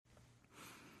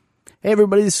Hey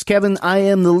everybody, this is Kevin. I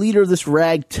am the leader of this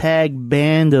ragtag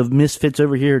band of misfits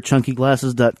over here at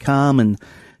ChunkyGlasses.com and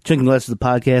Chunky Glasses, the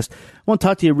podcast. I want to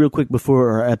talk to you real quick before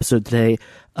our episode today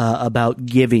about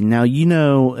giving. Now, you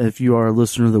know, if you are a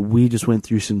listener, that we just went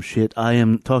through some shit. I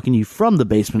am talking to you from the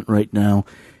basement right now.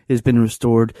 It has been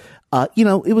restored.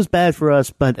 It was bad for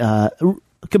us, but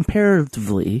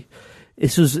comparatively,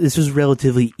 this was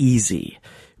relatively easy.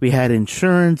 We had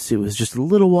insurance. It was just a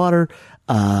little water.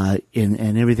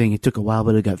 And everything. It took a while,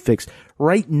 but it got fixed.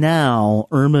 Right now,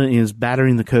 Irma is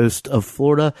battering the coast of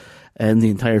Florida and the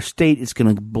entire state. It's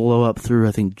going to blow up through,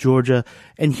 I think, Georgia.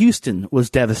 And Houston was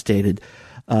devastated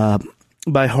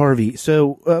by Harvey.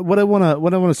 So what I want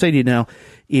to say to you now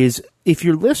is, if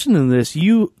you're listening to this,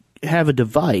 you have a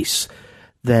device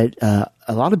that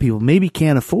a lot of people maybe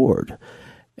can't afford.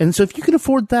 And so if you can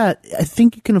afford that, I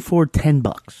think you can afford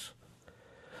 $10.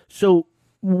 So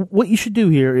what you should do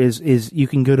here is you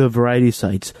can go to a variety of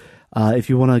sites. If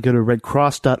you want to go to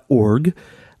redcross.org,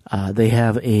 they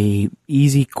have a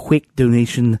easy, quick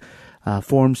donation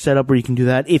form set up where you can do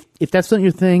that. If that's not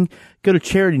your thing, go to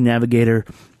Charity Navigator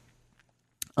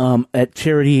at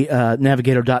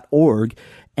charitynavigator.org,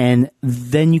 and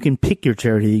then you can pick your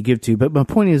charity you give to. But my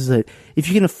point is that if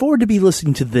you can afford to be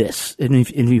listening to this, and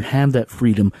if you have that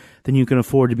freedom, then you can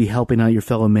afford to be helping out your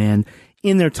fellow man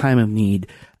in their time of need.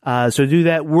 So do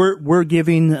that. We're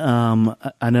giving.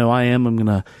 I know I am. I'm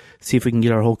gonna see if we can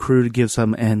get our whole crew to give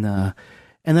some, and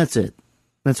that's it.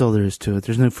 That's all there is to it.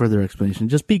 There's no further explanation.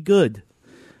 Just be good.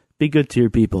 Be good to your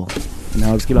people.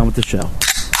 Now let's get on with the show.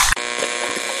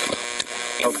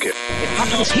 Okay. It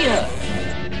happens here,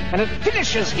 and it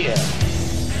finishes here.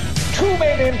 Two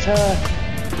men enter,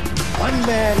 one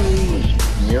man leaves.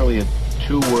 Nearly a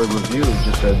 2-word review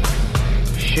just said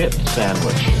shit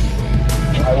sandwich.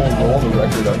 I will roll the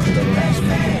record up to the last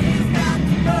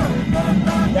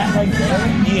That right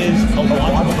there is a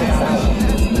lot of the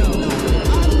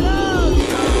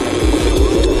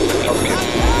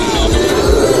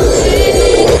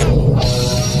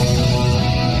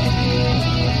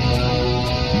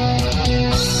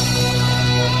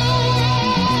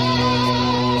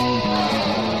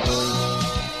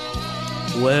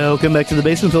Welcome back to the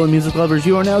Basement, fellow music lovers.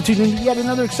 You are now tuned in to yet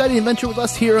another exciting adventure with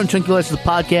us here on Chunky Glasses, the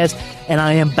podcast, and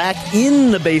I am back in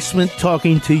the basement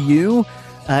talking to you.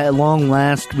 At long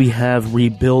last, we have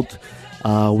rebuilt.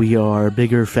 We are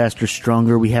bigger, faster,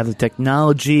 stronger. We have the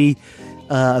technology,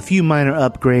 a few minor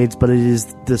upgrades, but it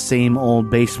is the same old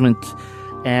basement.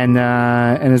 And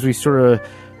as we sort of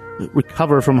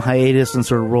recover from hiatus and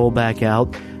sort of roll back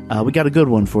out, we got a good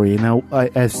one for you. Now,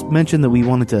 I mentioned that we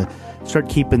wanted to start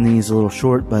keeping these a little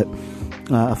short, but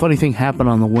a funny thing happened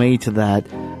on the way to that.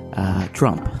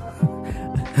 Trump.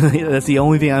 That's the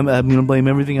only thing. I'm going to blame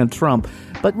everything on Trump.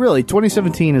 But really,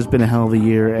 2017 has been a hell of a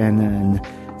year, and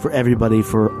for everybody,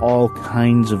 for all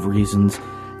kinds of reasons.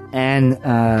 And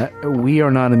we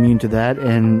are not immune to that,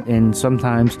 and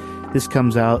sometimes this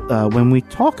comes out when we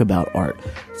talk about art.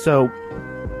 So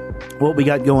what we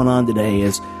got going on today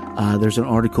is there's an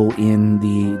article in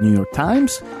the New York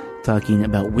Times talking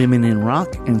about women in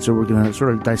rock, and so we're going to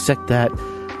sort of dissect that,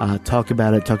 talk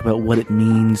about what it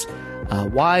means,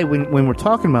 why when we're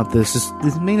talking about this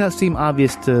may not seem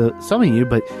obvious to some of you,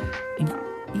 but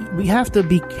we have to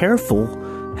be careful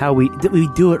that we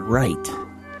do it right,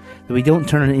 that we don't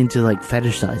turn it into like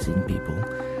fetishizing people.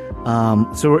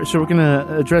 So we're going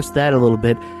to address that a little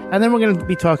bit, and then we're going to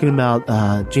be talking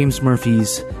about James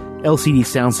Murphy's LCD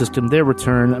Sound System, their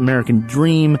return. American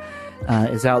Dream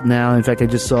is out now. In fact, I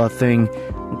just saw a thing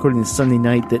according to Sunday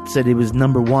Night that said it was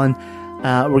number 1.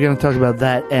 We're going to talk about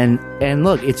that, and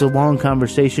look, it's a long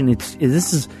conversation.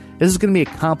 This is going to be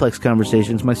a complex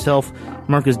conversation. It's myself,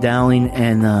 Marcus Dowling,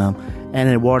 and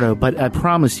Eduardo. But I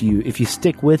promise you, if you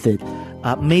stick with it,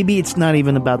 maybe it's not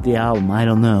even about the album. I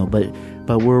don't know, but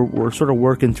we're sort of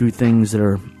working through things that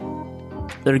are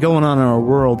going on in our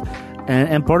world,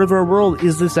 and part of our world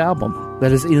is this album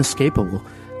that is inescapable.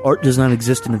 Art does not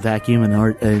exist in a vacuum, and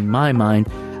art, in my mind,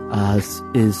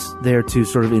 is there to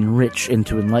sort of enrich and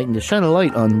to enlighten, to shine a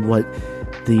light on what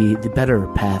the better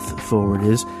path forward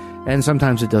is, and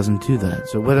sometimes it doesn't do that.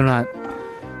 So whether or not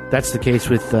that's the case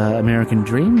with American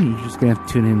Dream, you're just going to have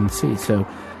to tune in and see. So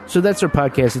that's our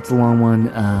podcast. It's a long one,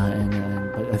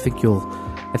 but I think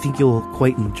you'll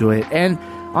quite enjoy it. And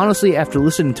honestly, after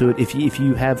listening to it, if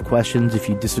you have questions, if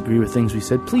you disagree with things we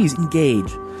said, please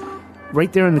engage.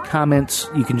 Right there in the comments,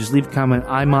 you can just leave a comment.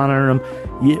 I monitor them.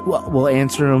 We'll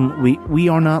answer them. We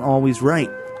are not always right.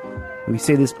 We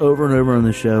say this over and over on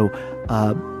the show,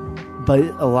 but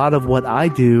a lot of what I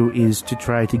do is to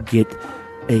try to get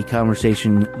a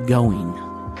conversation going.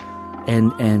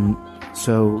 And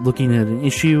so looking at an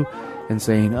issue and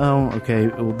saying, "Oh, okay,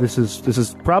 well, this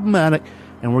is problematic,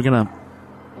 and we're gonna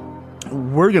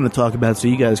talk about it so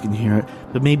you guys can hear it.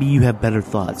 But maybe you have better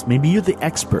thoughts. Maybe you're the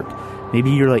expert.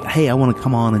 Maybe you're like, hey, I want to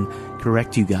come on and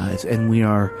correct you guys, and we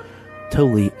are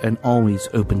totally and always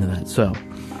open to that. So,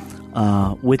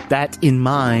 with that in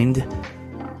mind,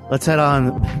 let's head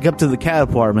on back up to the cat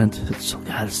apartment. It's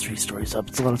 3 stories up.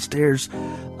 It's a lot of stairs.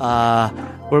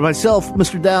 Where myself,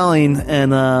 Mr. Dowling,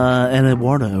 and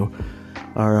Eduardo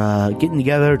are getting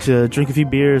together to drink a few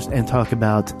beers and talk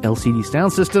about LCD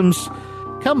Sound System's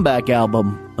comeback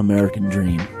album, American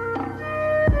Dream.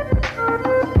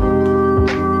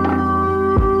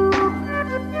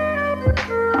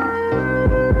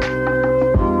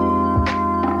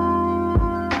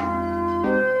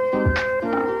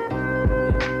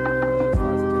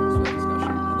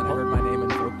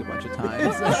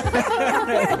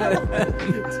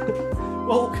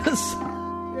 Well, because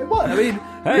what? I mean,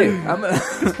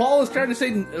 hey, Paul was trying to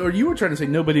say, or you were trying to say,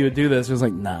 nobody would do this. It was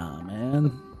like, nah,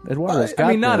 man. Eduardo's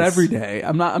got not this. every day.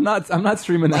 I'm not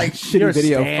streaming that shitty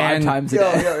video 5 times a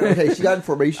day. Okay, she got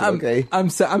information. Okay, I'm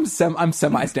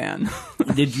semi stan.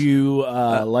 Did you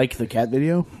like the cat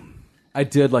video? I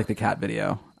did like the cat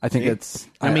video. I think it's.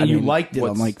 I mean, you liked it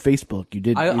on like Facebook. You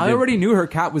did. I already knew her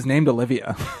cat was named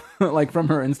Olivia, like from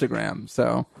her Instagram.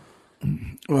 So,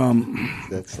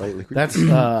 that's slightly creepy.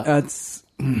 That's.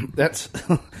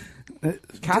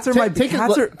 Cats are my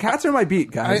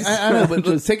beat, guys. I know, but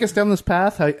let's take us down this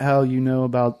path. How you know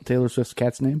about Taylor Swift's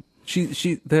cat's name?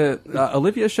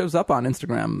 Olivia shows up on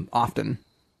Instagram often.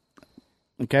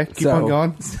 Okay, keep on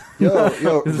going.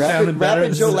 Yo,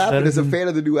 Rappin' Joe Lappin is a fan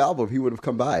of the new album. He would have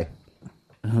come by.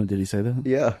 Oh, did he say that?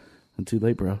 Yeah. I'm too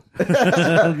late, bro.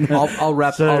 I'll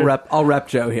rep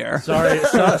Joe here.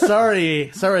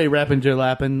 Sorry, Rappin' Joe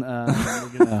Lappin.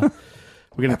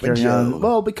 We're gonna carry on.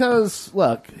 Well, because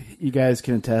look, you guys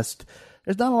can attest.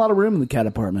 There's not a lot of room in the cat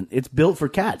apartment. It's built for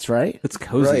cats, right? It's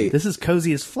cozy. Right. This is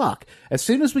cozy as fuck. As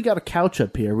soon as we got a couch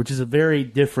up here, which is a very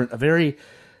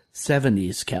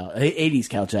 70s couch, 80s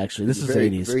couch actually. This is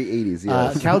 80s. Very 80s,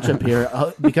 yeah. Couch up here,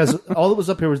 because all that was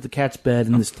up here was the cat's bed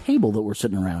and this table that we're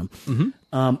sitting around. Mm-hmm.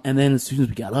 And then as soon as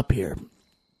we got up here,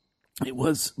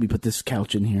 we put this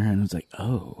couch in here and it was like,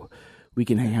 oh, we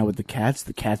can hang out with the cats.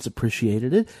 The cats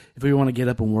appreciated it. If we want to get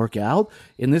up and work out,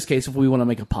 in this case, if we want to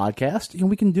make a podcast,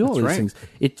 we can do all these things.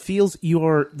 It feels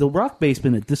the rock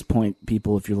basement at this point,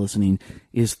 people, if you're listening,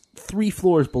 is 3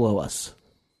 floors below us.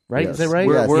 Right? Yes. Is that right?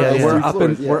 We're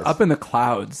up in the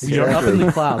clouds. You're up in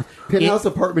the clouds. Penthouse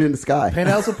apartment in the sky.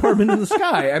 Penthouse apartment in the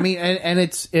sky. I mean, and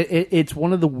it's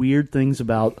one of the weird things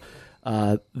about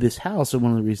this house, and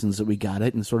one of the reasons that we got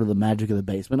it, and sort of the magic of the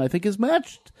basement, I think, is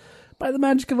matched by the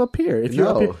magic of up here. If you're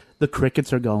up here, the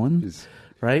crickets are going.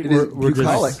 Right? We're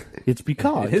bucolic. It's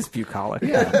bucolic. It is bucolic.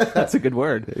 Yeah. That's a good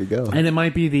word. There you go. And it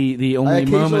might be the only I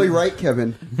occasionally moment. write,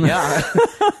 Kevin. Yeah.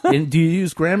 And do you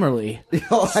use Grammarly?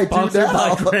 Oh, I do Sponsored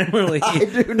now. by Grammarly. I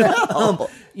do now.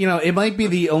 It might be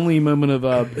the only moment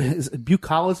of is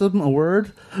bucolism a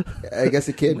word? I guess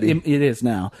it can be. It is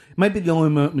now. It might be the only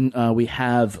moment we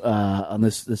have on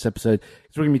this episode,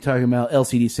 because we're going to be talking about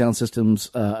LCD Sound System's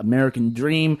American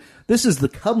Dream. This is the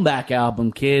comeback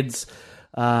album, kids.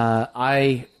 I'll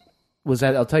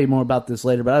tell you more about this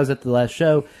later, but I was at the last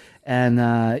show,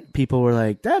 and people were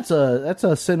like, that's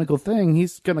a cynical thing.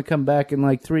 He's going to come back in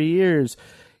like 3 years.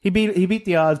 He beat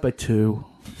the odds by 2,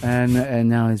 and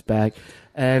now he's back.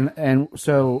 And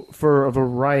so for a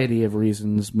variety of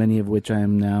reasons, many of which I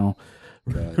am now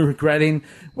regretting,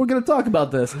 we're going to talk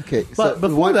about this. Okay. But so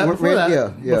before that,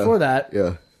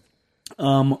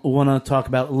 want to talk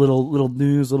about a little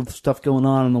news, little stuff going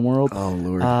on in the world. Oh,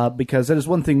 Lord. Because that is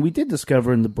one thing we did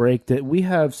discover in the break, that we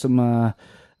have some, at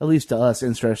least to us,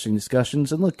 interesting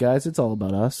discussions. And look, guys, it's all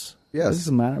about us. Yes. It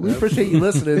doesn't matter. We appreciate you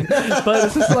listening. But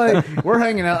it's just like, we're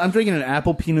hanging out. I'm drinking an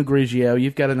apple Pinot Grigio.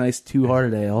 You've got a nice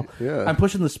 2-hearted ale. Yeah. I'm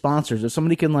pushing the sponsors. If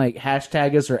somebody can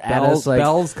hashtag us or add us,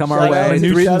 bells come our way.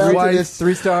 3 stars.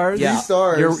 3 stars. Yeah. 3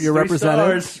 stars. You're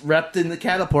represented. Repped in the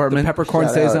cat apartment. The peppercorn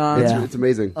Shout out. saison. Yeah. It's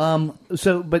amazing.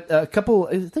 But I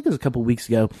think it was a couple weeks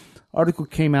ago, article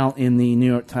came out in the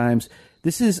New York Times.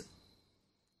 This is,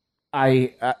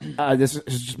 this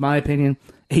is just my opinion,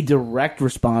 a direct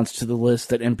response to the list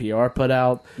that NPR put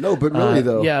out. No, but really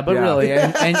though. Yeah, but really,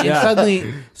 and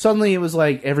suddenly it was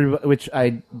like everybody, which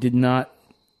I did not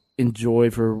enjoy.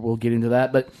 We'll get into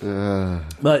that, but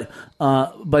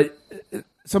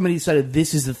somebody decided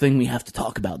this is the thing we have to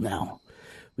talk about now.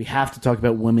 We have to talk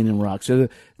about women in rock. So the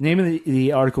name of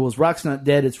the article is "Rock's Not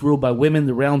Dead; It's Ruled by Women: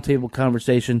 The Roundtable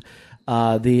Conversation."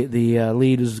 The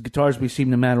lead is guitars we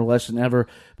seem to matter less than ever,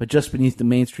 but just beneath the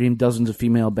mainstream, dozens of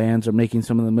female bands are making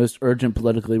some of the most urgent,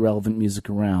 politically relevant music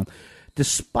around.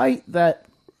 Despite that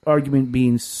argument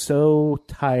being so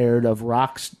tired of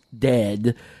rock's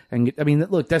dead, and I mean,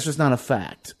 look, that's just not a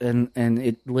fact, and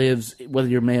it lives whether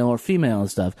you're male or female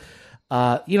and stuff.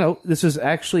 This is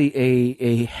actually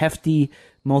a hefty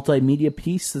multimedia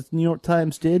piece that the New York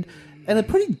Times did, and a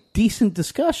pretty decent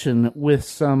discussion with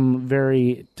some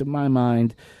very, to my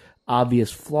mind,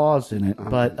 obvious flaws in it.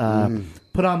 But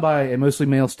put on by a mostly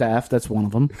male staff, that's one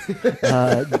of them.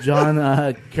 John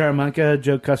Karamanka,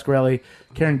 Joe Cuscarelli,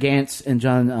 Karen Gantz, and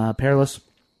John Perlis.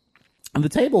 On the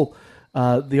table,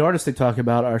 the artists they talk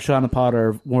about are Shauna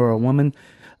Potter, We're a Woman,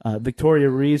 Victoria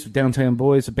Reeves, Downtown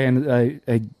Boys, a band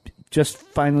I just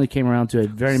finally came around to. I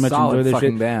very much Solid enjoy their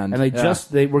fucking shit. band. And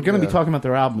they were going to be talking about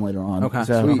their album later on. Okay,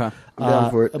 so, sweet. I'm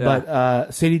down for it.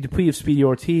 But Sadie Dupuis of Speedy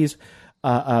Ortiz,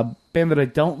 a band that I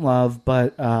don't love,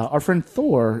 but our friend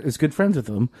Thor is good friends with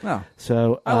them. Oh.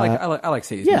 So I like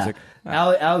Sadie's yeah. music.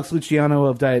 Alex Luciano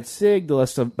of Diet Sig. The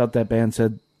less about that band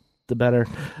said, the better.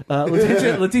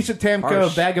 Letitia Tamko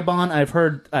of Vagabond. I've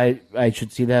heard I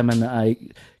should see them, and I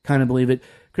kind of believe it.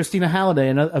 Christina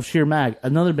Halliday of Sheer Mag,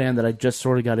 another band that I just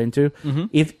sort of got into. Mm-hmm.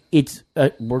 If it's,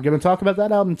 we're going to talk about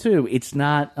that album too. It's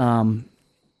not,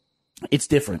 it's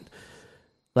different.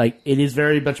 Like, it is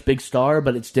very much Big Star,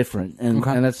 but it's different, and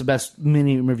that's the best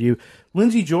mini review.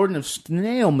 Lindsay Jordan of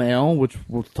Snail Mail, which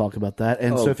we'll talk about that,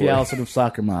 and Sophie Allison of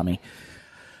Soccer Mommy.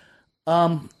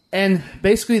 And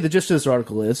basically, the gist of this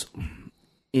article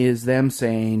is them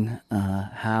saying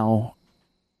how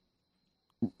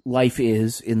life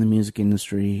is in the music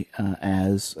industry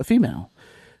as a female,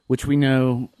 which we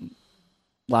know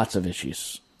lots of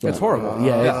issues. It's horrible.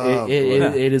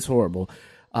 It is horrible.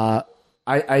 I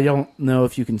don't know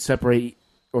if you can separate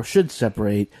or should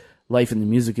separate life in the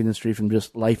music industry from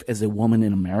just life as a woman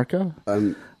in America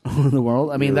in the world.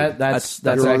 I mean, that's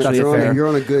actually fair. You're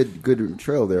on a good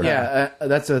trail there. Yeah,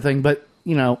 that's the thing. But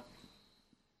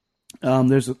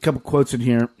there's a couple quotes in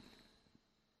here,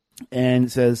 and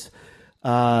it says.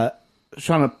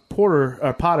 Shauna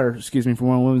Potter, from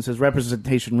One Woman says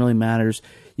representation really matters.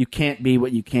 You can't be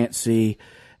what you can't see,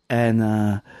 and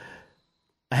I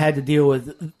had to deal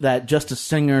with that just a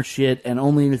singer shit. And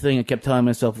only thing I kept telling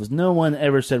myself was no one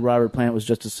ever said Robert Plant was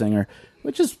just a singer,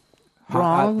 which is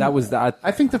wrong.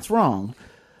 I think that's wrong.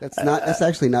 That's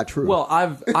actually not true. Well,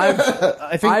 I've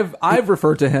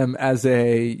referred to him as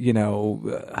a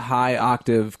high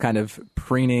octave kind of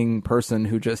preening person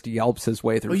who just yelps his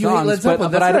way through songs.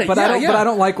 But I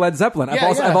don't like Led Zeppelin.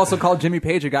 I've also called Jimmy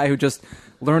Page a guy who just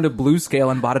learned a blues scale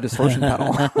and bought a distortion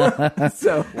pedal.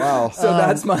 So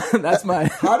that's my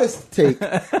hottest take.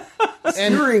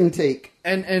 Searing take.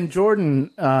 And Jordan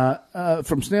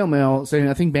from Snail Mail saying,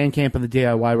 I think Bandcamp and the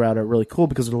DIY route are really cool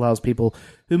because it allows people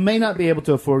who may not be able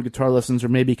to afford guitar lessons or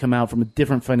maybe come out from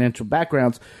different financial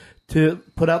backgrounds to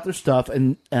put out their stuff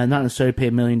and not necessarily pay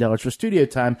 $1 million for studio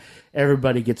time.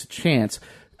 Everybody gets a chance.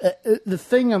 The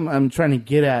thing I'm trying to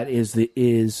get at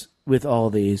is with all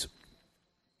these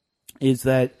is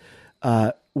that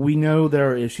we know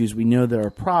there are issues, we know there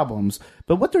are problems,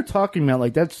 but what they're talking about,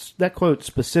 like that quote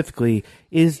specifically,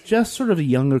 is just sort of a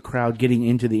younger crowd getting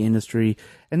into the industry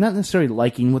and not necessarily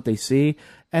liking what they see.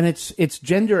 And it's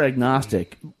gender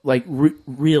agnostic, like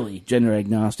really gender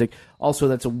agnostic. Also,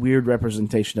 that's a weird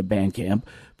representation of Bandcamp,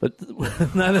 but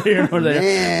neither here nor there.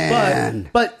 Man.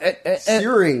 But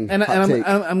searing. And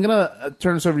I'm gonna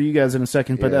turn this over to you guys in a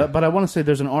second. But I want to say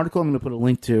there's an article I'm going to put a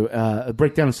link to, a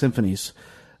breakdown of symphonies.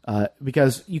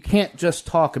 Because you can't just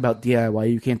talk about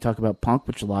DIY, you can't talk about punk,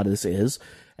 which a lot of this is,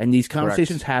 and these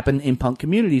conversations happen in punk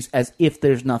communities as if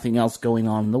there's nothing else going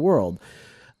on in the world.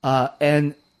 But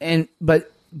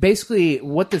basically,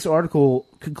 what this article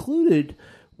concluded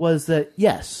was that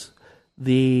yes,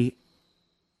 the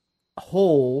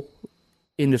whole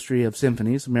industry of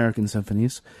symphonies, American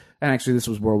symphonies, and actually this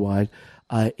was worldwide,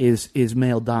 is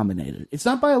male dominated. It's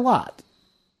not by a lot.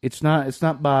 It's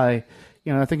not by.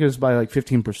 I think it was by like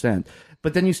 15%.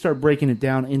 But then you start breaking it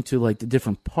down into like the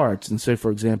different parts. And so,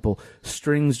 for example,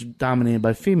 strings dominated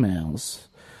by females,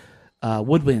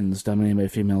 woodwinds dominated by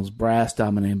females, brass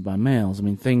dominated by males. I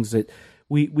mean, things that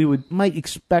we might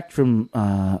expect from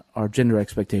our gender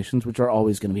expectations, which are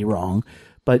always going to be wrong.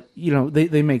 But,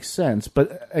 they make sense.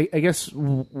 But I guess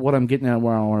what I'm getting at,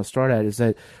 where I want to start at, is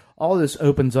that all this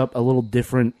opens up a little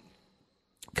different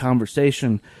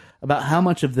conversation about how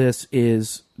much of this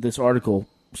article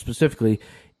specifically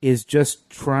is just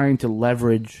trying to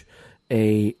leverage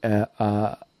a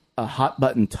hot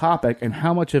button topic, and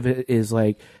how much of it is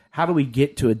like how do we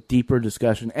get to a deeper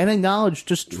discussion and acknowledge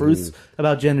just truths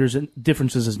about genders and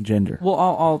differences in gender?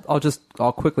 Well,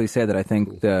 I'll quickly say that I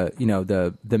think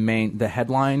the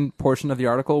headline portion of the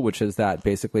article, which is that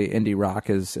basically indie rock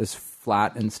is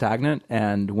flat and stagnant,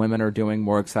 and women are doing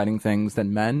more exciting things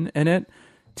than men in it.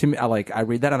 To me, I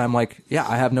read that and I'm like, yeah,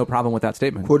 I have no problem with that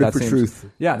statement. Quoted for truth.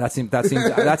 Yeah, that seems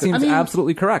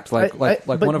absolutely correct.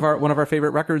 One of our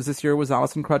favorite records this year was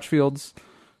Alison Crutchfield's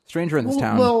 "Stranger in This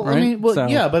Town." Well, right? I mean,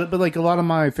 but like a lot of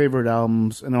my favorite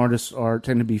albums and artists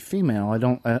tend to be female. I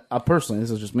don't personally.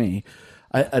 This is just me.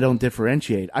 I don't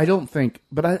differentiate. I don't think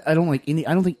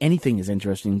anything is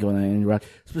interesting going on in indie rock.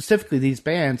 Specifically, these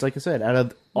bands. Like I said, out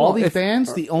of all these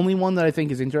bands, the only one that I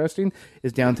think is interesting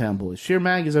is Downtown Boys. Sheer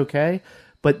Mag is okay,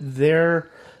 but their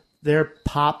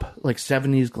pop, like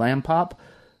 70s glam pop,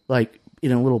 like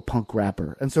in a little punk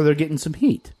rapper, and so they're getting some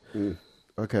heat.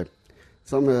 Okay.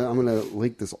 So I'm gonna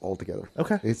link this all together.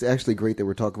 Okay. It's actually great that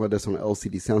we're talking about this on an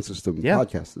LCD Sound System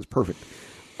podcast. It's perfect.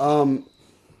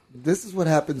 This is what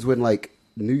happens when like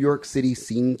New York City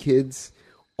scene kids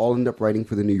all end up writing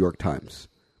for the New York Times,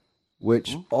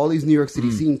 which all these New York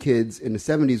City scene kids in the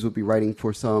 70s would be writing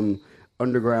for some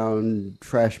underground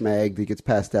trash mag that gets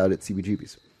passed out at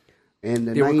CBGB's. And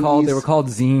they were called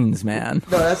zines, man.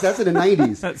 No, that's in the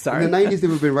 90s. Sorry. In the 90s, they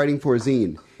would have been writing for a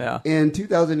zine. Yeah. In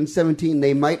 2017,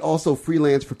 they might also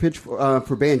freelance for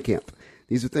Bandcamp.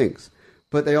 These are things.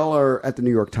 But they all are at the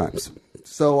New York Times.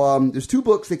 So there's 2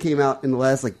 books that came out in the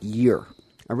last year.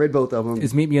 I read both of them.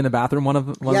 Is Meet Me in the Bathroom one of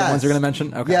the ones you're going to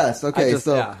mention? Okay. Yes. Okay.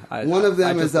 One of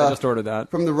them is I just ordered that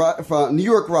from New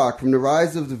York Rock, from the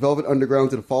rise of the Velvet Underground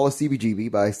to the fall of CBGB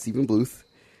by Stephen Bluth,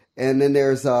 and then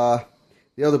there's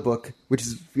the other book, which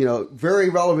is very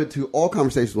relevant to all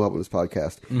conversations we'll have on this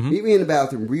podcast. Meet Me in the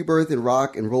Bathroom: Rebirth in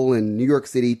Rock and Roll in New York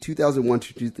City, 2001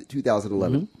 to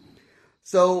 2011.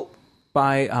 So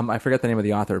by I forget the name of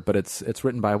the author, but it's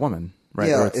written by a woman. Right,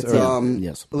 yeah, it's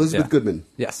Elizabeth Goodman.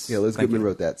 Yes. Yeah, Elizabeth Goodman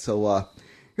wrote that. So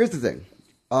here's the thing.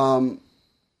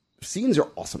 Scenes are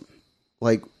awesome.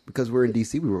 Because we're in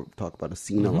D.C., we talk about a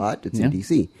scene a lot. It's in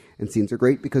D.C. And scenes are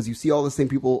great because you see all the same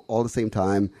people all the same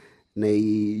time. And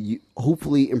they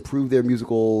hopefully improve their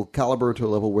musical caliber to a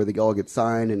level where they all get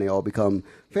signed and they all become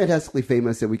fantastically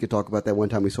famous. And we could talk about that one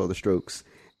time we saw the Strokes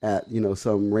at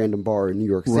some random bar in New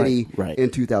York City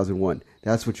in 2001.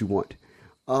 That's what you want.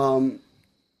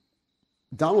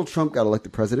 Donald Trump got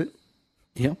elected president.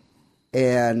 Yeah.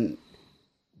 And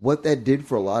what that did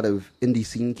for a lot of indie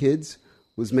scene kids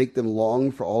was make them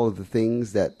long for all of the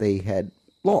things that they had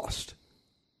lost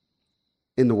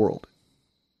in the world,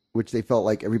 which they felt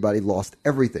like everybody lost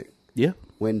everything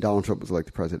when Donald Trump was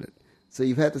elected president. So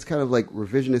you've had this kind of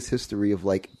revisionist history of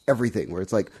everything, where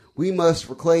it's we must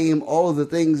reclaim all of the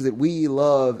things that we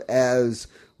love as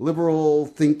liberal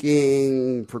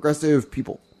thinking, progressive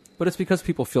people. But it's because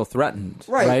people feel threatened,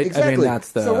 right? Exactly. I mean,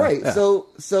 that's the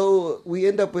So we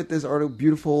end up with this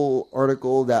beautiful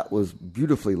article that was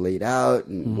beautifully laid out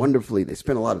and wonderfully. They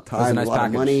spent a lot of time, a lot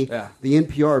of money. Yeah. The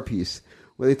NPR piece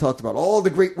where they talked about all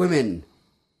the great women,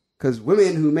 because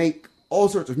women who make all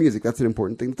sorts of music. That's an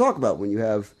important thing to talk about when you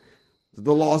have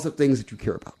the loss of things that you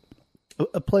care about.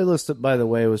 A playlist that, by the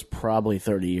way, was probably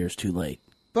 30 years too late.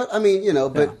 But I mean,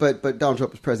 but Donald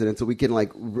Trump is president, so we can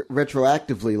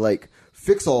retroactively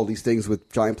fix all these things with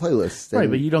giant playlists. Right,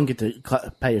 but you don't get to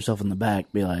pat yourself in the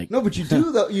back, be like, no, but you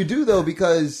do though. You do though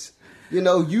because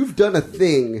you've done a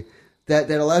thing that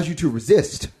allows you to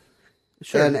resist,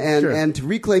 and to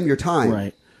reclaim your time,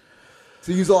 right?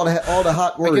 To use all the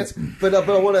hot words. But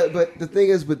I want to. But the thing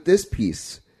is with this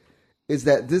piece is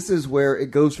that this is where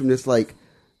it goes from this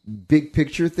big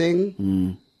picture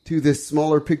thing to this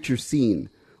smaller picture scene,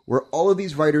 where all of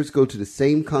these writers go to the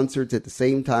same concerts at the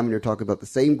same time and they're talking about the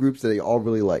same groups that they all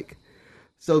really like.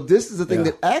 So this is the thing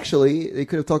that actually they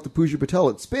could have talked to Pooja Patel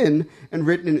at Spin and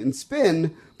written it in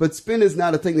Spin, but Spin is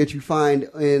not a thing that you find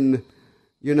in,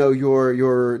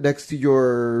 your next to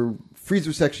your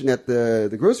freezer section at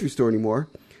the grocery store anymore.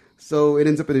 So it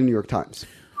ends up in the New York Times.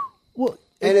 Well,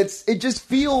 and it just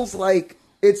feels like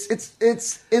it's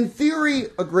in theory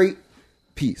a great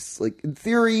piece. In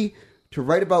theory, to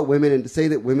write about women and to say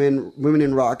that women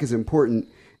in rock is important.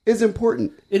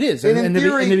 It is, and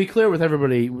to be clear with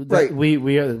everybody, that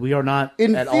we are not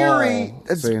in at theory. All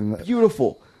that's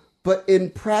beautiful, but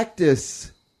in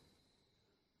practice,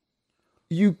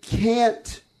 you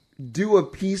can't do a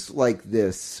piece like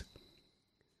this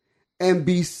and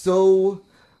be so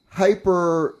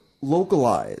hyper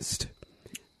localized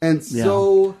and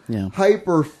so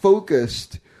hyper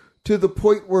focused to the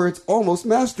point where it's almost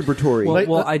masturbatory.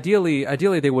 Well,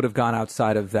 ideally, they would have gone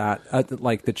outside of that,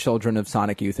 like the Children of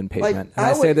Sonic Youth and Pavement. And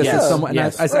I say this as someone, I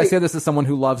say this as someone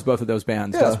who loves both of those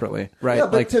bands desperately, right? Yeah,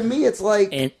 but to me, it's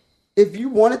like if you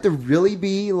want it to really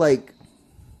be like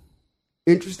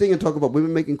interesting and talk about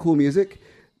women making cool music,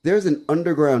 there's an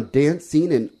underground dance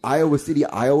scene in Iowa City,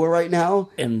 Iowa right now.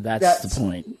 And that's the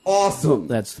point. Awesome.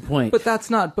 That's the point. But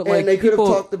that's not, but like they could have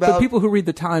talked about, but people who read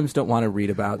the Times don't want to read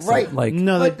about right. Like,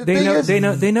 no, they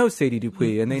know Sadie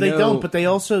Dupuis and they don't, but they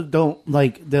also don't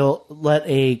like, they'll let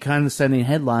a condescending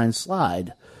headline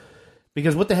slide.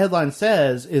 Because what the headline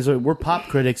says is we're pop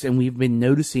critics and we've been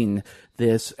noticing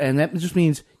this, and that just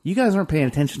means you guys aren't paying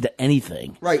attention to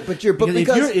anything. Right, but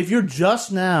if you're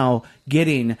just now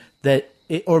getting that,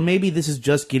 or maybe this is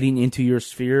just getting into your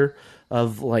sphere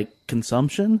of like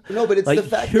consumption. No, but it's like, the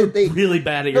fact you're that they really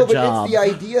bad at your job. It's the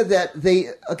idea that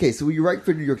so when you write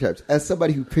for New York Times, as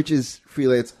somebody who pitches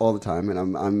freelance all the time, and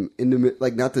I'm in the,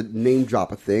 like, not to name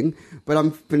drop a thing, but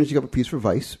I'm finishing up a piece for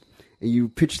Vice, and you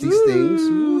pitch these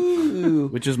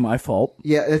things, which is my fault.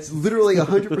 Yeah, it's literally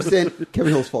 100%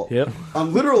 Kevin Hill's fault. Yep.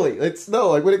 Literally,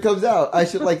 like when it comes out, I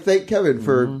should like thank Kevin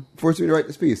for forcing me to write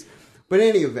this piece. But in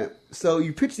any event, so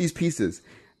you pitch these pieces,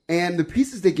 and the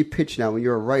pieces that get pitched now when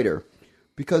you're a writer,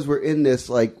 because we're in this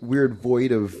like weird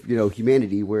void of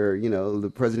humanity where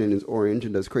the president is orange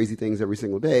and does crazy things every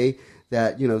single day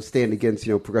that stand against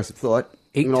progressive thought.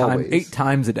 8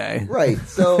 times a day. Right.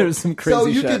 So there's some crazy so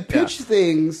you shit. can pitch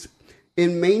things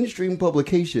in mainstream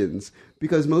publications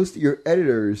because most of your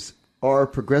editors are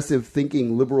progressive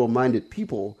thinking, liberal minded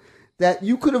people that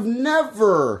you could have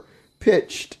never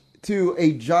pitched to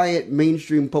a giant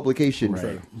mainstream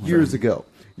publication years ago.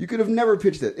 You could have never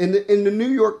pitched it. In the New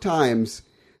York Times,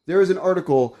 there is an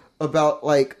article about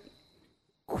like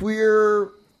queer,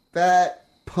 fat,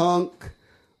 punk,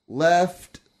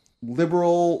 left,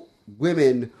 liberal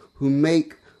women who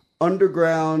make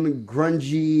underground,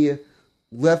 grungy,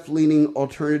 left-leaning,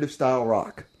 alternative-style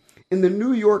rock. In the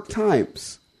New York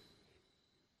Times.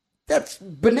 That's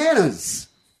bananas.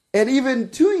 And even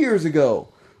 2 years ago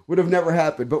would have never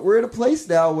happened. But we're at a place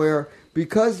now where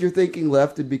because you're thinking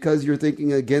left and because you're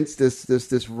thinking against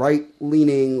this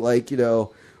right-leaning,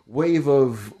 wave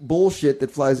of bullshit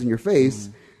that flies in your face,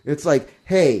 it's like,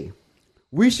 hey,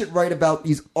 we should write about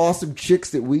these awesome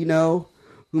chicks that we know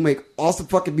who make awesome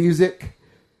fucking music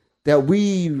that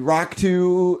we rock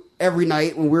to every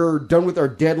night when we're done with our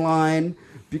deadline,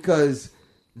 because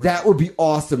that would be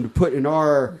awesome to put in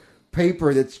our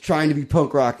paper that's trying to be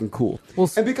punk rock and cool.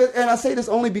 And I say this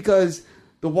only because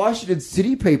the Washington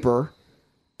City paper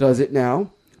does it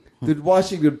now. The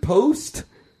Washington Post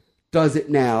does it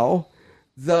now.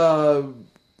 Not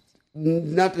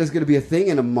that it's going to be a thing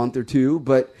in a month or two,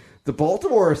 but the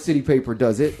Baltimore City paper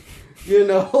does it.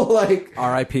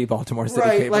 R.I.P. Baltimore City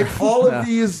paper. Right, like all of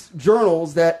these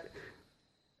journals that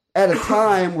at a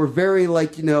time were very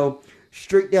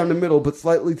straight down the middle but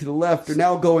slightly to the left are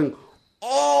now going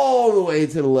all the way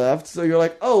to the left. So you're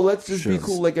like, oh, let's just be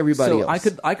cool like everybody else.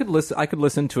 I could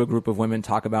listen to a group of women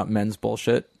talk about men's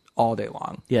bullshit all day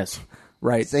long. Yes.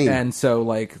 Right. Same. And so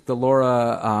like the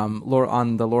Laura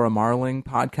on the Laura Marling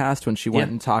podcast, when she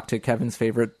went and talked to Kevin's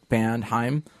favorite band,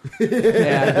 Haim,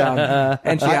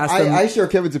 and she asked him, I share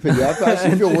Kevin's opinion. I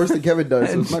actually feel worse than Kevin does.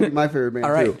 So it might be my favorite band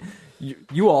all right, too.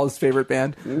 You all's favorite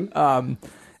band. Mm-hmm.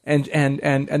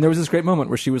 And there was this great moment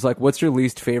where she was like, what's your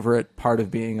least favorite part of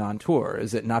being on tour?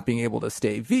 Is it not being able to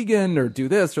stay vegan or do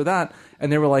this or that?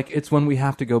 And they were like, it's when we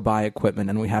have to go buy equipment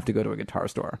and we have to go to a guitar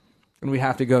store. And we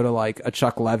have to go to like a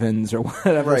Chuck Levins or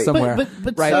whatever somewhere,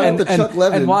 but right?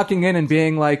 And walking in and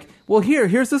being like, "Well,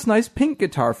 here's this nice pink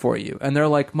guitar for you," and they're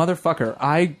like, "Motherfucker,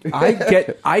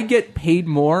 I get paid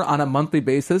more on a monthly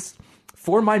basis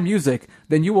for my music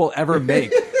than you will ever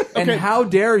make, and how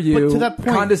dare you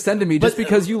condescend to me just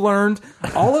because you learned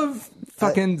all of."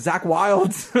 Fucking Zakk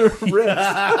Wylde's riffs.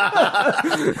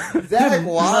 Zakk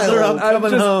Wylde. I'm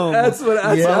coming home. That's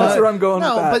where I'm going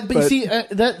with that. But you see,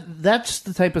 that's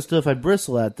the type of stuff I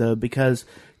bristle at, though, because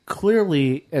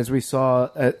clearly, as we saw,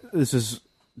 this is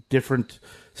different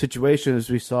situation as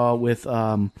we saw with,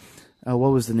 what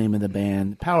was the name of the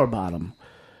band? Power Bottom,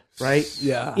 right?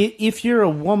 Yeah. If you're a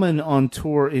woman on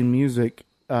tour in music,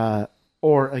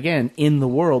 or, again, in the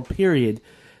world, period,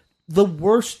 the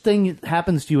worst thing that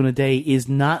happens to you in a day is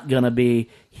not going to be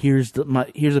here's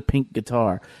a pink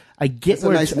guitar. I get it's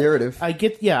a nice narrative. I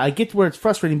get where it's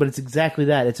frustrating, but it's exactly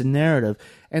that. It's a narrative.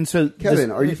 And so, Kevin,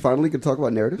 are you finally going to talk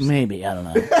about narratives? Maybe, I don't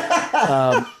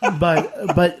know.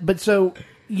 But so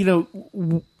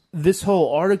this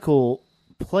whole article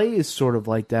plays sort of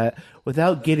like that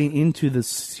without getting into the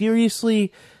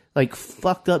seriously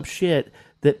fucked up shit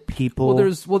that people.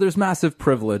 Well, there's massive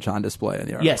privilege on display in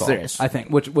the article. Yes, there is. I think,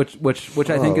 which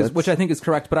I think is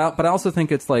correct. But I also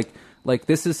think it's like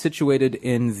this is situated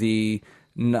in the.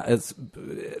 It's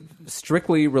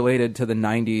strictly related to the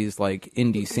 90s like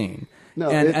indie scene. No,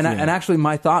 and actually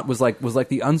my thought was like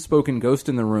the unspoken ghost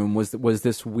in the room was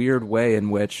this weird way in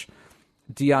which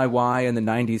DIY in the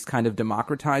 90s kind of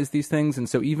democratized these things. And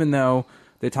so even though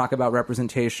they talk about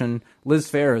representation, Liz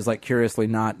Phair is like curiously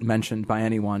not mentioned by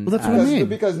anyone. Well, that's what I mean.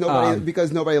 Because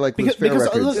nobody likes Liz Phair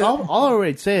records. I'll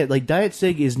already say it. Like Diet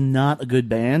Sig is not a good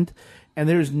band. And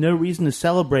there's no reason to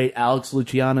celebrate Alex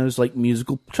Luciano's like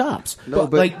musical chops. No,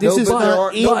 but like this is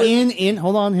not in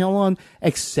hold on,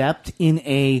 except in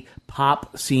a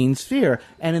pop scene sphere.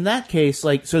 And in that case,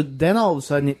 like so, then all of a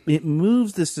sudden it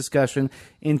moves this discussion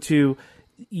into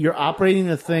you're operating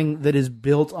a thing that is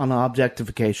built on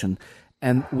objectification,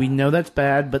 and we know that's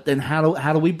bad. But then how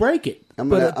do we break it?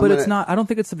 It's not. I don't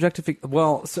think it's subjective.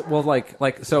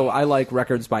 So I like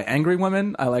records by angry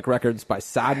women. I like records by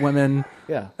sad women.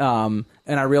 Yeah.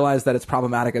 And I realize that it's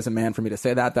problematic as a man for me to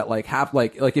say that. That like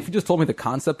if you just told me the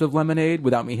concept of Lemonade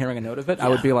without me hearing a note of it, I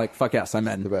would be like, fuck yes, I'm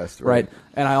in. The best, right?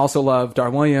 And I also love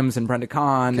Dar Williams and Brenda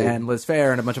Kahn and Liz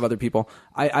Phair and a bunch of other people.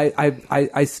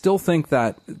 I still think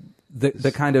that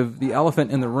the kind of the elephant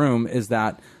in the room is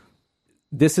that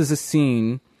this is a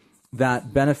scene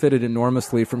that benefited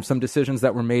enormously from some decisions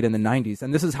that were made in the 90s.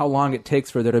 And this is how long it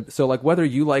takes for there to... So, like, whether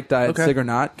you like Diet Sig or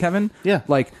not, Kevin,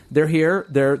 like, they're here,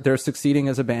 they're succeeding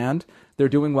as a band, they're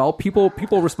doing well. People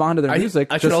respond to their music.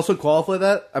 I should also qualify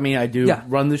that. I mean, I do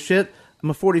run this shit. I'm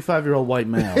a 45-year-old white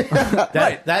male.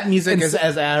 That music, as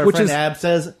our friend Ab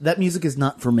says, that music is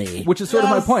not for me. Which is sort of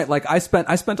my point. Like, I spent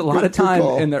a lot of time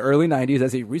in the early 90s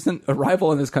as a recent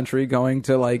arrival in this country going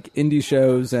to, like, indie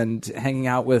shows and hanging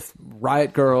out with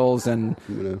Riot Girls and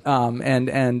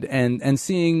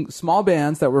seeing small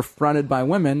bands that were fronted by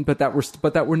women, but they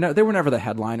were never the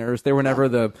headliners. They were never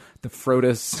the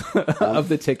Frodis of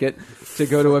the ticket to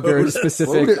go to a very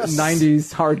specific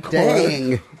 90s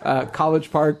hardcore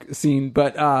College Park scene.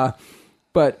 But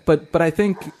I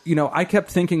think, you know, I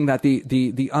kept thinking that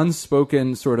the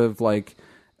unspoken sort of like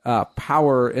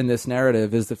power in this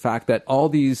narrative is the fact that all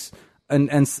these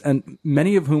and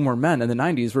many of whom were men in the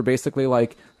 90s were basically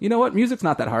like, you know what, music's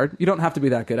not that hard. You don't have to be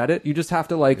that good at it. You just have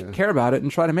to like care about it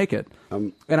and try to make it.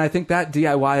 And I think that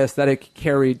DIY aesthetic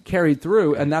carried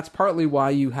through, and that's partly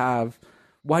why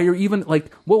you're even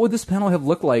like, what would this panel have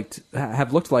looked like in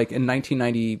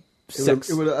 1990?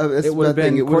 It would have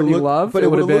been Courtney Love, but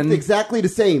it would have looked exactly the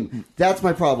same. That's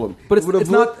my problem. But it's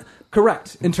not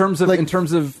correct in terms of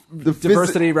the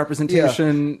diversity,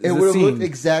 representation. It would have looked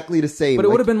exactly the same, but it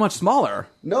would have been much smaller.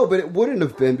 No, but it wouldn't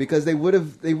have been because they would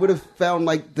have found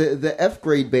like the F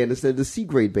grade band instead of the C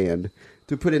grade band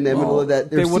to put in the middle of that.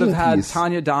 They would have had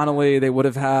Tanya Donnelly. They would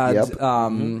have had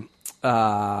name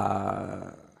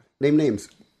names.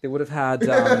 They would have had.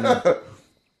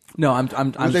 No, I'm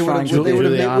trying to. They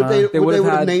would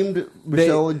have named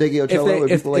Michelle and Diggy Ocello or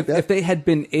people like that. If they had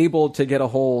been able to get a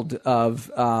hold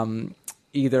of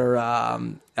either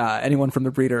anyone from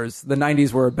the Breeders, the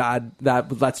 90s were bad.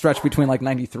 That stretch between like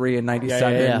 93 and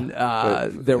 97.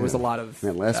 There was a lot of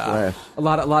a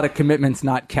lot of commitments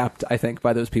not kept, I think,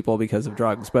 by those people because of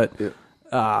drugs. But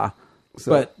but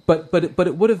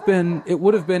it would have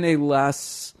been a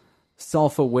less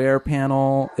self-aware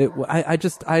panel. I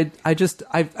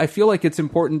feel like it's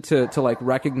important to like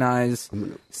recognize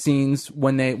scenes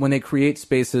when they create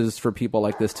spaces for people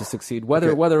like this to succeed,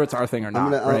 whether it's our thing or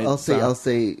not. I'll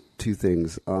say two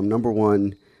things. Number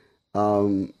one,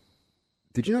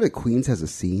 did you know that Queens has a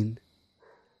scene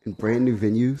in brand new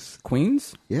venues?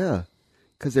 Queens? Yeah.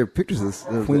 Because there are pictures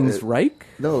of Queens Reich?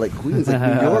 No, like Queens, like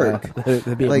New York.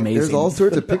 That'd be like, amazing. There's all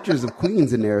sorts of pictures of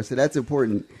Queens in there, so that's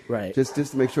important. Right. Just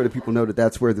to make sure that people know that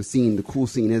that's where the cool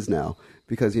scene is now.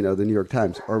 Because, you know, the New York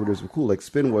Times arbiters were cool, like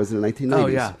Spin was in the 1990s. Oh,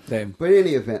 yeah. Same. But in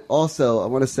any event, also, I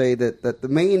want to say that the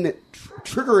main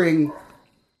triggering...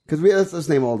 Because let's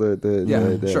name all the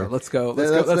sure. Let's go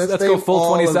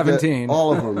full 2017.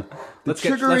 All of them. Let's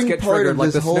get triggered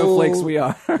like the snowflakes we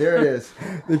are. There it is.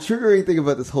 The triggering thing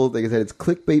about this whole thing is that it's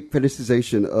clickbait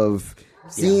fetishization of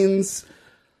scenes,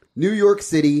 New York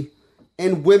City,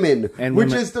 and women,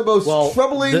 which is the most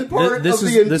troubling part of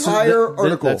the entire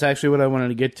article. That's actually what I wanted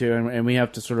to get to, and we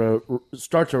have to sort of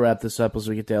start to wrap this up as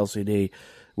we get to LCD,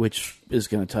 which is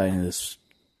going to tie into this.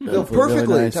 Perfectly.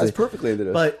 Really It ties perfectly into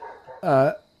this. But...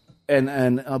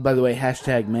 And by the way,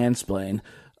 hashtag mansplain.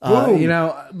 You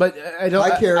know, but I don't.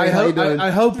 Hi, Carrie. I how you doing?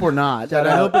 I hope we're not.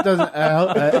 I hope it doesn't.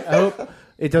 I hope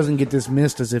it doesn't get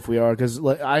dismissed as if we are, because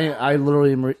like, I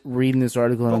literally am reading this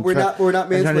article. And we're not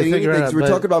mansplaining anything. So we're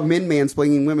talking about men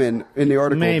mansplaining women in the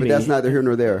article, but that's neither here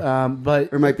nor there.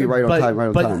 But it might be right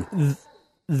on time.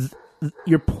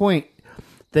 Your point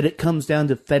that it comes down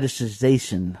to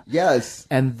fetishization, yes,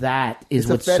 and that is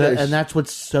and that's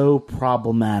what's so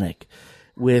problematic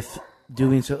with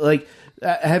doing so. Like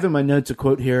I have in my notes a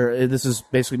quote here. This is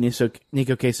basically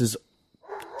Nico Case's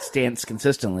stance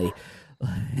consistently.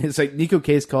 It's like Nico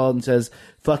Case called and says,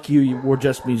 "Fuck you, we're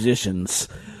just musicians."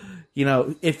 You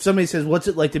know, if somebody says, "What's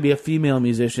it like to be a female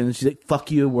musician?" She's like,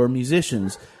 "Fuck you, we're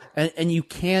musicians," and you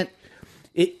can't.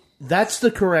 That's the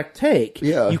correct take.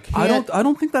 Yeah, you can't. I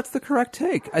don't think that's the correct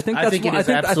take. I think that's a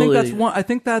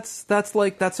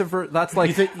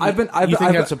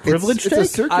privileged take. It's a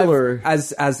circular.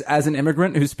 As an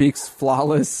immigrant who speaks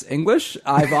flawless English,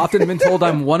 I've often been told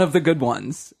I'm one of the good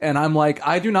ones, and I'm like,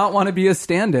 I do not want to be a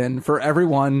stand-in for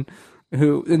everyone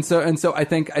who. And so I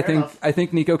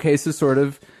think Nico Case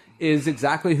is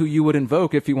exactly who you would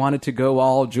invoke if you wanted to go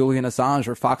all Julian Assange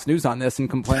or Fox News on this and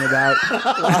complain about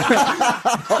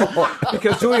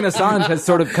because Julian Assange has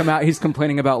sort of come out. He's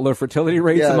complaining about low fertility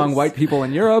rates among white people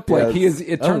in Europe. Like he is.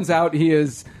 It turns out he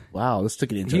is. Wow, let's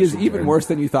take it into. He is even worse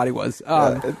than you thought he was.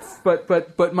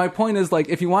 But my point is, like,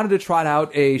 if you wanted to trot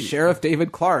out a Sheriff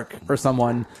David Clark or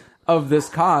someone of this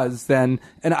cause, then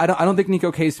and I don't think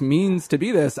Nico Case means to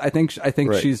be this. I think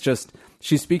right.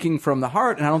 She's speaking from the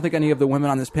heart, and I don't think any of the women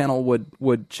on this panel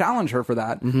would challenge her for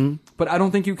that. Mm-hmm. But I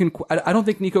don't think you can. I don't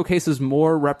think Nico Case is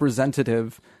more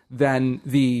representative than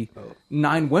the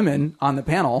 9 women on the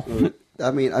panel. I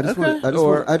mean, I just want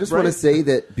to say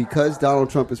that because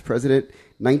Donald Trump is president,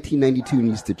 1992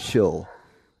 needs to chill.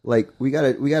 Like we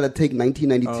gotta take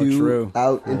 1992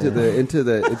 out into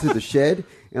the shed,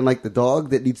 and like the dog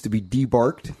that needs to be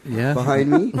debarked behind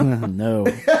me. No.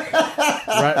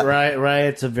 Right.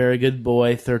 It's a very good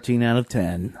boy. 13 out of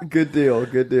 10. Good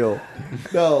deal.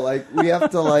 No, like we have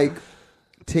to like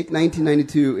take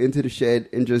 1992 into the shed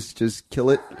and just kill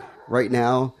it right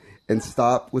now and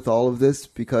stop with all of this,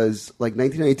 because like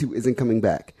 1992 isn't coming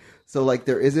back. So like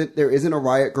there isn't a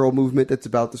riot girl movement that's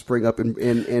about to spring up in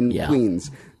Queens.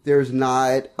 There's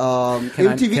not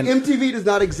MTV does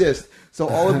not exist. So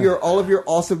all of your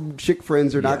awesome chick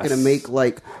friends are not going to make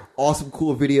like awesome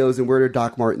cool videos and wear their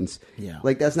Doc Martens. Yeah.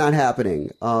 Like that's not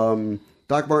happening.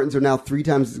 Doc Martens are now 3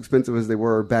 times as expensive as they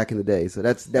were back in the day. So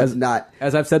that's not.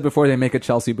 As I've said before, they make a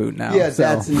Chelsea boot now. Yeah, so.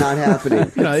 That's not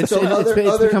happening.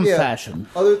 It's become fashion.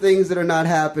 Other things that are not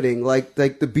happening, like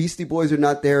the Beastie Boys are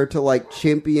not there to like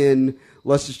champion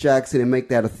Luscious Jackson and make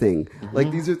that a thing. Mm-hmm. Like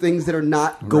these are things that are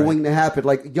not going to happen.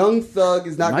 Like Young Thug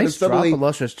is not going to suddenly. Nice drop of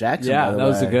Luscious Jackson. Yeah, that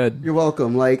was a good. You're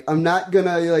welcome. Like I'm not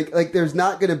gonna like. There's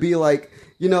not gonna be like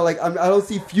like I don't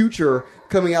see Future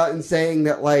coming out and saying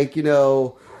that like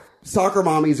Soccer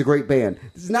Mommy is a great band.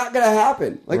 This is not gonna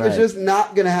happen. Like it's just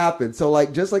not gonna happen. So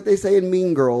like just like they say in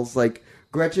Mean Girls, like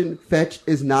Gretchen, Fetch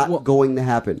is not going to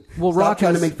happen. Well, Stop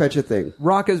trying to make Fetch a thing.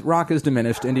 Rock is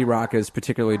diminished. Indie rock is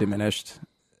particularly diminished.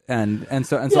 And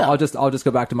so I'll just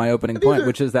go back to my opening point,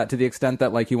 which is that to the extent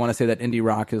that like you want to say that indie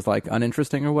rock is like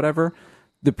uninteresting or whatever,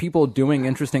 the people doing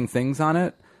interesting things on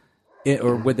it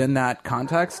or within that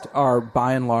context are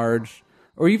by and large,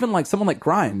 or even like someone like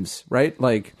Grimes, right?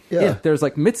 Like there's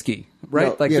like Mitski, right?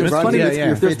 No, like there's plenty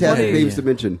of fantastic names to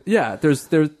mention. Yeah,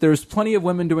 there's plenty of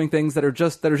women doing things that are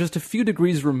just a few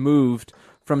degrees removed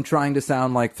from trying to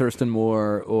sound like Thurston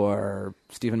Moore or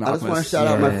Stephen Malkmus. I just want to shout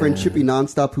out my friend Chippy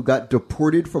Nonstop, who got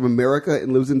deported from America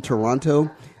and lives in Toronto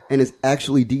and is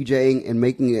actually DJing and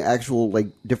making an actual like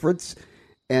difference.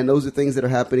 And those are things that are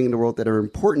happening in the world that are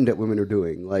important that women are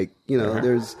doing. Like,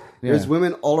 there's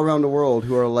women all around the world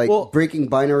who are like breaking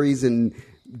binaries and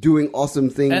doing awesome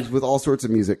things with all sorts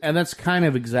of music. And that's kind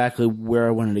of exactly where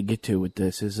I wanted to get to with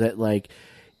this, is that like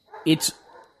it's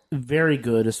very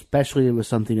good, especially with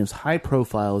something as high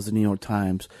profile as the New York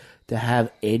Times, to have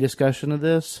a discussion of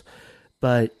this,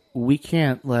 but we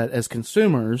can't let, as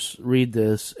consumers, read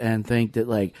this and think that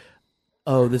like,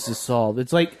 oh, this is solved.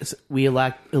 It's like we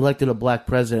elected a black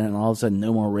president and all of a sudden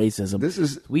no more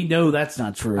racism. We know that's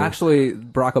not true. Actually,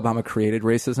 Barack Obama created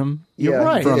racism. You're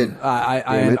right.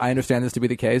 I understand this to be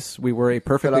the case. We were a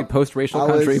perfectly post-racial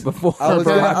country before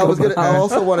Barack Obama. I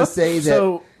also want to say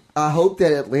that I hope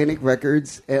that Atlantic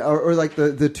Records or like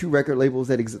the 2 record labels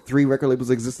that 3 record labels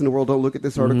that exist in the world don't look at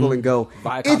this article and go,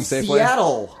 it's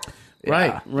Seattle.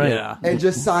 Right. Yeah. And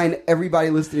just sign everybody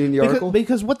listed in the article.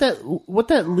 Because what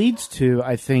that leads to,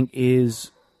 I think,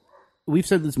 is, we've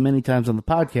said this many times on the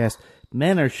podcast,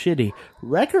 men are shitty.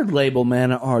 Record label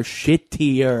men are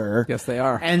shittier. Yes, they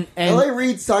are. And L.A.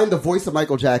 Reid signed the voice of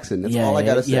Michael Jackson. That's all I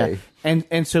got to say.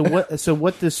 And so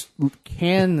what this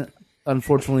can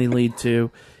unfortunately lead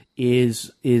to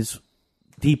is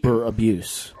deeper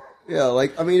abuse. Yeah,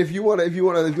 like I mean, if you want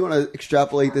to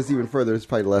extrapolate this even further, this is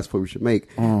probably the last point we should make.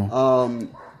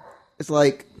 It's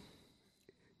like,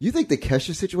 you think the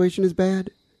Kesha situation is bad,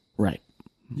 right?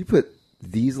 You put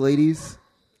these ladies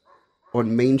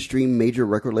on mainstream major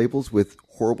record labels with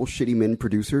horrible, shitty men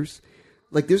producers.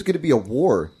 Like, there's going to be a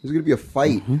war. There's going to be a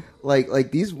fight. Mm-hmm.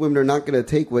 Like these women are not going to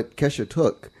take what Kesha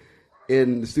took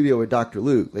in the studio with Dr.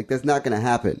 Luke. Like, that's not going to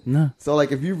happen. No. So,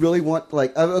 like, if you really want,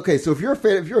 like, okay, so if you're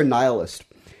a nihilist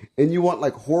and you want,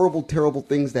 like, horrible, terrible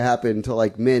things to happen to,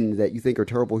 like, men that you think are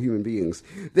terrible human beings,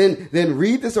 then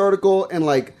read this article and,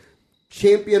 like,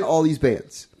 champion all these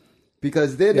bands.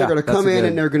 Because then they're going to come in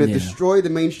and they're going to destroy the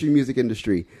mainstream music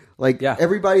industry. Like,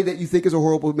 everybody that you think is a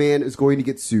horrible man is going to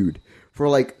get sued for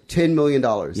like $10 million.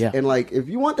 Yeah. And like, if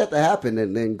you want that to happen,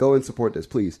 then go and support this,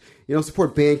 please.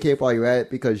 Support Bandcamp while you're at it,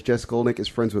 because Jess Skolnick is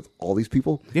friends with all these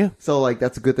people. Yeah. So like,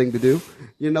 that's a good thing to do.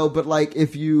 But like,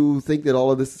 if you think that all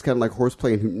of this is kind of like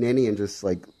horseplay and hootenanny and just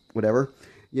like whatever,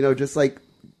 just like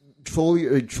troll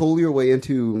your way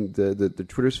into the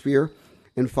Twitter sphere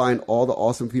and find all the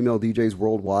awesome female DJs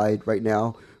worldwide right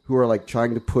now who are like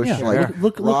trying to push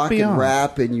look rock and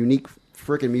rap and unique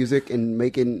freaking music and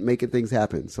making things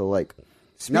happen. So like,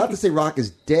 not to say rock is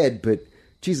dead, but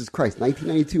Jesus Christ,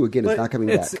 1992 again is not coming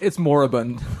back. It's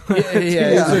moribund.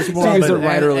 It's moribund. Use a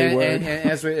right early word.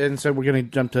 And so we're going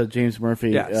to jump to James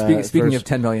Murphy. Yeah. Speaking of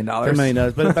 $10 million, $10 million.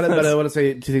 But I want to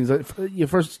say two things.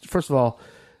 First of all,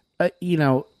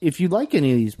 if you like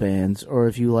any of these bands, or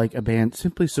if you like a band,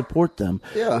 simply support them.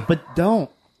 Yeah. But don't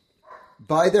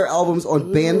buy their albums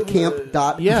on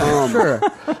Bandcamp.com. Yeah, sure.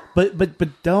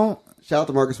 But don't. Shout out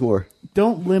to Marcus Moore.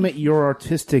 Don't limit your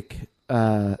artistic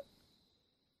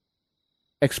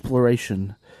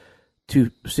exploration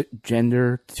to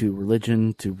gender, to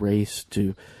religion, to race,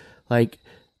 to like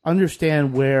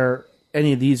understand where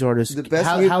any of these artists,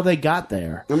 how they got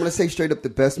there. I'm going to say straight up, the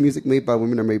best music made by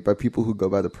women are made by people who go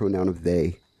by the pronoun of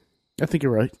they. I think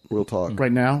you're right. Real talk.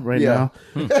 Right now.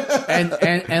 And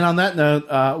on that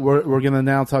note, we're going to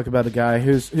now talk about a guy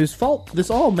whose fault this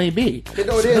all may be. You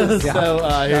know it is. So,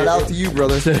 shout out to you,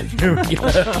 brother. So here we go.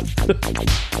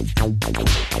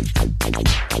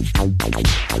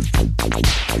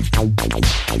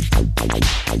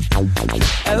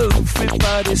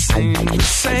 Everybody's singing the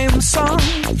same song.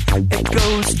 It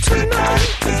goes tonight,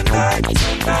 tonight,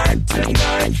 tonight, tonight,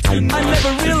 tonight. I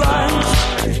never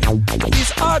realized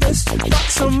these artists thought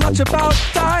so much about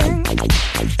dying.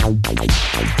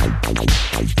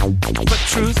 But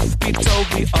truth be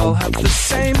told, we all have the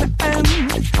same end.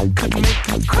 Could make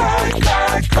you cry,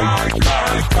 cry, cry,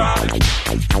 cry, cry.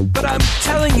 But I'm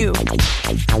telling you,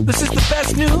 this is the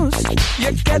best news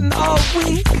you're getting all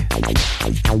week.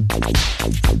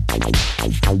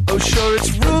 Oh, sure,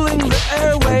 it's ruling the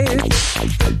airwaves,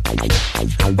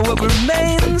 or what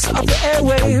remains of the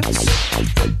airwaves.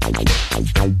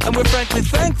 And we're frankly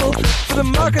thankful for the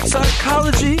market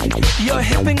psychology you're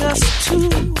hipping us to.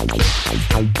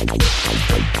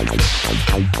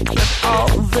 But all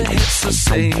the hits are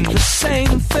saying the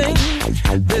same thing.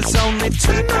 There's only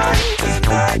tonight,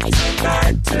 tonight,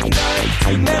 tonight, tonight.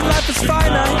 And life is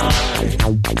finite,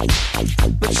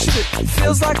 but shit, it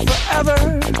feels like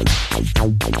forever.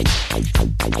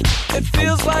 It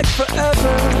feels like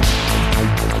forever.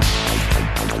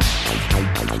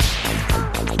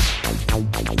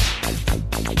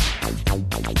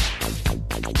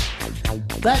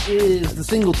 That is the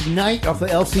single tonight off the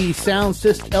LCD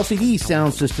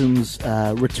Sound System's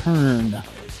Return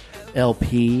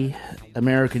LP,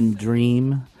 American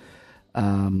Dream.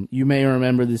 You may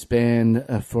remember this band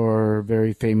for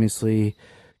very famously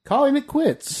calling it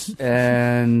quits.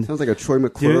 And sounds like a Troy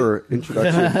McClure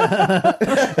introduction.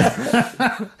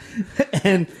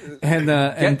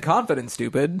 and confident,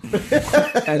 stupid,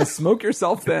 and smoke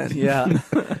yourself then. Yeah.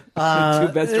 Two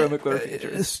best Troy McClure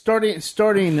features.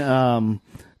 Starting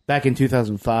back in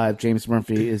 2005, James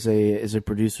Murphy is a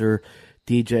producer,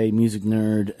 DJ, music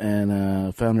nerd,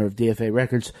 and founder of DFA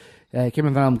Records. Came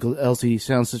and found LCD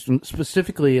Sound System,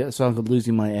 specifically a song called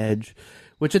 "Losing My Edge,"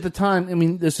 which at the time, I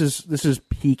mean, this is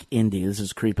peak indie. This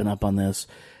is creeping up on this,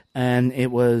 and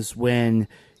it was when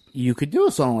you could do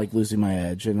a song like "Losing My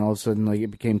Edge," and all of a sudden, like, it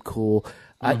became cool.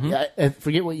 Mm-hmm. I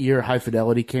forget what year High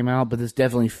Fidelity came out, but this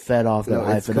definitely fed off that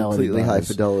High Fidelity. Completely High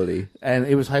Fidelity, and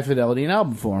it was High Fidelity in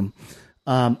album form,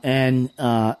 and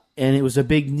it was a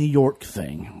big New York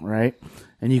thing, right?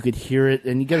 And you could hear it,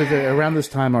 and you get it around this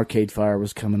time. Arcade Fire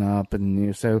was coming up,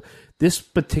 and so this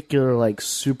particular like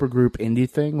supergroup indie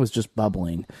thing was just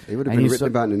bubbling. It would have been written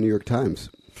about in the New York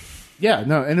Times. Yeah,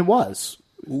 no, and it was.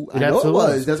 I know it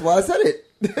was. That's why I said it.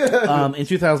 In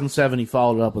 2007, he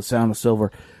followed up with Sound of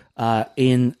Silver.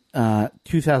 In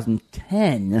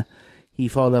 2010, he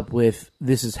followed up with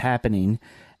This Is Happening.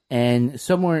 And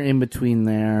somewhere in between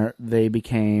there, they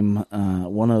became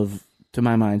one of, to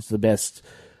my mind, the best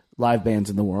live bands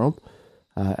in the world.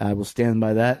 I will stand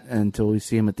by that until we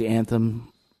see him at the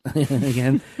Anthem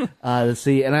again. To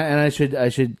see, and I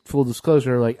should full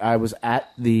disclosure, like I was at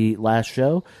the last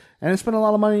show, and I spent a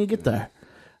lot of money to get there.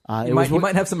 You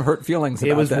might have some hurt feelings.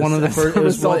 About this one of the first.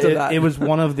 It was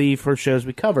one of the first shows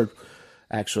we covered.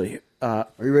 Actually, are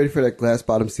you ready for that glass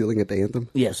bottom ceiling at the Anthem?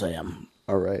 Yes, I am.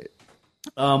 All right.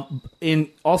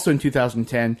 Also in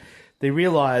 2010, they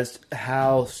realized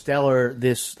how stellar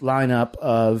this lineup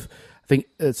of, I think,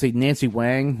 let's see, Nancy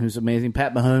Wang, who's amazing,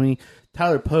 Pat Mahoney,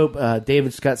 Tyler Pope,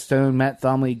 David Scott Stone, Matt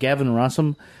Thomley, Gavin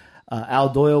Rossum, Al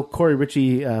Doyle, Corey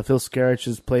Ritchie, Phil Scarich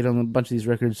has played on a bunch of these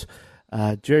records,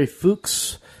 Jerry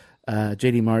Fuchs,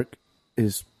 J.D. Mark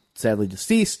is sadly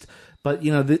deceased, but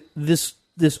you know this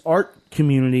art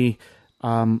community.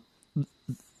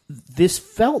 This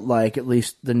felt like, at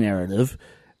least the narrative,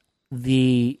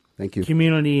 the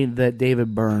community that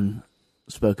David Byrne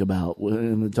spoke about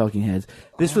in the Talking Heads.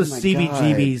 This was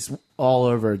CBGB's all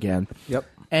over again. Yep.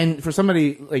 And for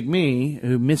somebody like me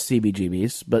who missed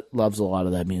CBGB's but loves a lot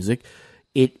of that music,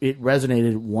 it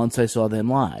resonated once I saw them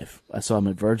live. I saw them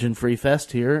at Virgin Free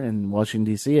Fest here in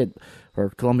Washington, D.C., or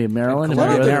Columbia, Maryland.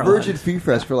 Virgin Free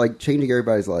Fest for like changing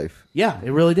everybody's life. Yeah,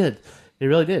 it really did. It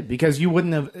really did, because you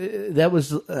wouldn't have. That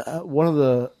was one of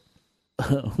the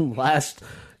last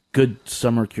good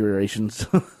summer curations,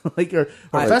 or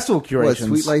festival curations.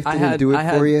 Sweet Life didn't do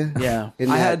it for you. Yeah,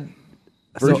 I had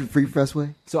Virgin Free Fest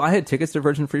way. So I had tickets to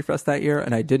Virgin Free Fest that year,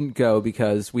 and I didn't go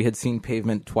because we had seen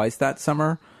Pavement twice that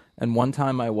summer, and one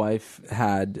time my wife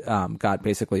had got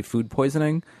basically food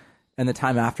poisoning. And the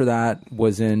time after that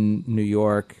was in New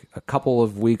York a couple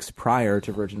of weeks prior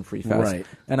to Virgin Free Fest. Right.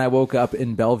 And I woke up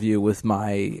in Bellevue with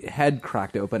my head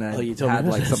cracked open and I had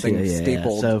like something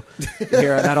stapled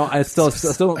here. And I still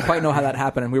don't quite know how that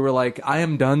happened. And we were like, I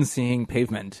am done seeing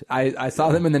Pavement. I saw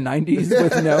them in the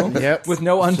 90s with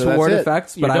no untoward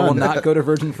effects, but I will not go to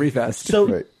Virgin Free Fest.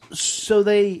 So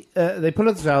they put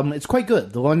out this album. It's quite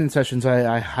good. The London sessions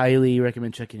I highly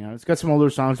recommend checking out. It's got some older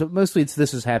songs, but mostly it's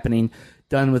This Is Happening,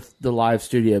 done with the live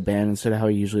studio band instead of how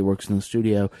he usually works in the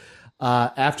studio.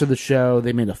 After the show,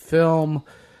 they made a film.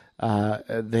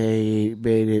 They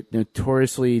made it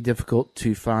notoriously difficult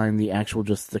to find the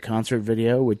concert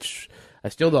video, which I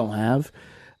still don't have.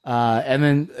 And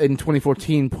then in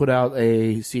 2014, put out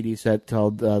a CD set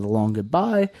called The Long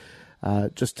Goodbye,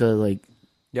 just to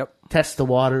test the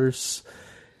waters.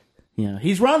 You know,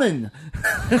 he's running.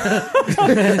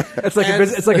 It's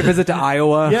like a visit to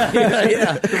Iowa.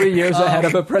 Yeah. 3 years ahead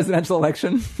of a presidential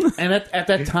election. And at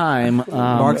that time,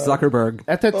 Mark Zuckerberg.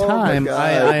 At that time,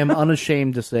 I am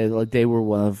unashamed to say that they were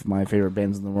one of my favorite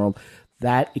bands in the world.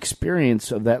 That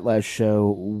experience of that last show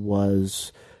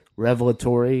was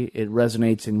revelatory. It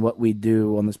resonates in what we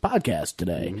do on this podcast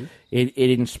today. Mm-hmm. It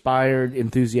inspired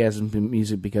enthusiasm in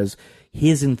music because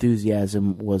his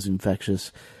enthusiasm was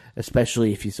infectious.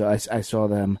 Especially if you saw, I saw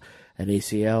them at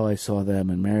ACL, I saw them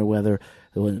in Merriweather.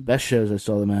 One of the best shows I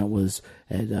saw them at was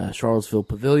at Charlottesville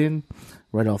Pavilion,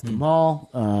 right off the mall.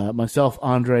 Myself,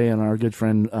 Andre, and our good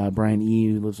friend Brian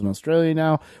E., who lives in Australia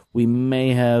now, we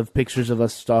may have pictures of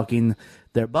us stalking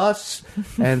their bus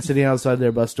and sitting outside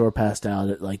their bus door, passed out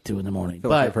at like 2 a.m.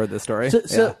 But I've heard this story.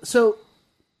 So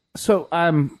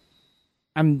I'm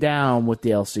down with the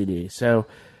LCD. So.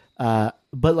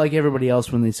 But like everybody else,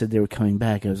 when they said they were coming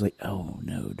back, I was like, oh,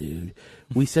 no, dude.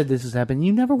 We said this is happening.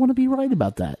 You never want to be right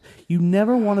about that. You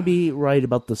never want to be right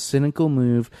about the cynical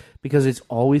move because it's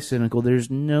always cynical. There's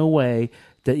no way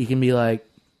that you can be like,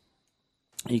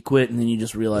 you quit and then you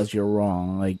just realize you're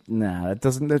wrong. Like, nah, that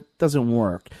doesn't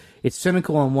work. It's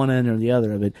cynical on one end or the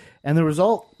other of it. And the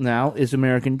result now is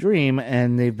American Dream,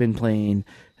 and they've been playing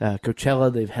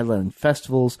Coachella. They've headlined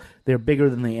festivals. They're bigger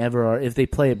than they ever are. If they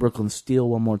play at Brooklyn Steel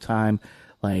one more time,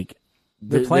 like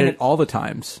they're playing it all the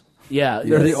times. Yeah,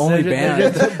 they're the only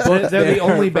band. They're the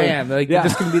only band. Like they're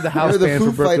just going to be the house band for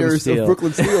Brooklyn Steel. Of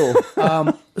Brooklyn Steel.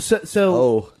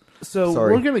 So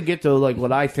we're going to get to like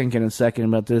what I think in a second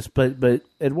about this, but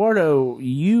Eduardo,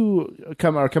 you are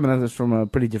coming at this from a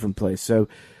pretty different place. So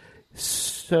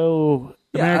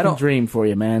American Dream for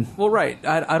you, man. Well, right.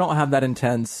 I don't have that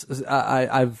intense.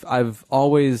 I've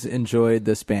always enjoyed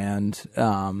this band.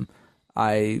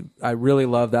 I really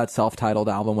love that self-titled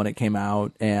album when it came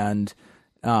out, and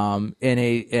at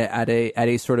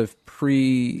a sort of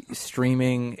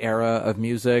pre-streaming era of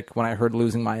music, when I heard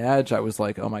Losing My Edge, I was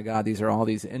like, oh my god, these are all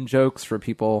these in-jokes for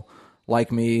people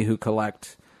like me who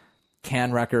collect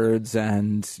Can records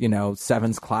and, you know,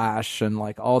 Seven's Clash and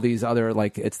like all these other,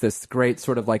 like, it's this great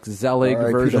sort of like Zelig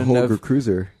version Holger of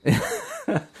Cruiser.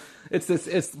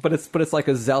 it's like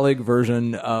a Zelig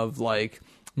version of like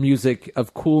music,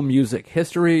 of cool music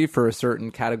history for a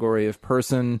certain category of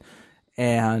person.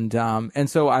 And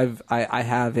so I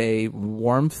have a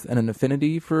warmth and an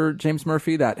affinity for James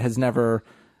Murphy that has never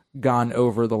gone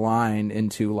over the line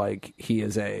into like he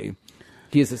is a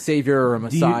savior or a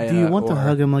messiah. Do you want to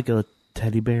hug him like a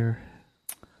teddy bear?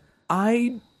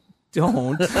 I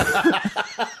don't.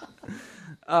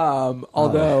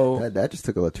 Although that just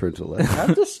took a turn to the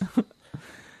left.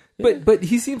 But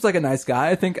he seems like a nice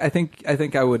guy. I think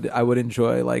I would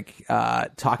enjoy like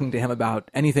talking to him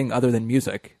about anything other than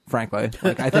music. Frankly,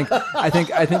 like I think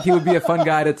he would be a fun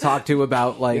guy to talk to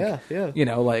about like you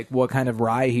know, like what kind of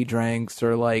rye he drinks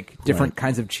or like different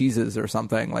kinds of cheeses or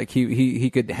something. Like he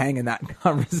could hang in that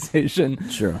conversation.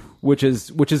 Sure. Which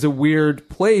is a weird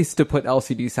place to put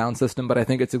LCD Sound System, but I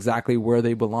think it's exactly where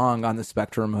they belong on the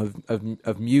spectrum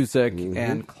of music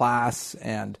and class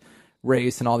and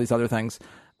race and all these other things.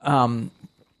 And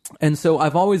so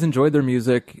I've always enjoyed their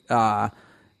music, but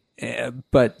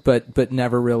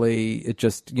never really, it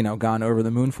just, you know, gone over the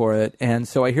moon for it. And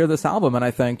so I hear this album and I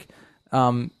think,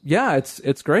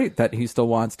 it's great that he still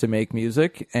wants to make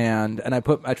music. And I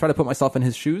try to put myself in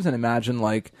his shoes and imagine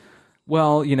like,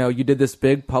 well, you know, you did this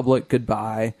big public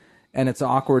goodbye and it's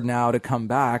awkward now to come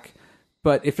back.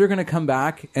 But if you're going to come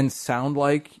back and sound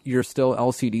like you're still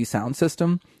LCD Sound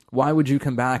System, why would you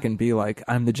come back and be like,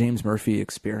 I'm the James Murphy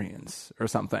Experience or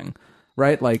something,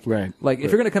 right? Like, if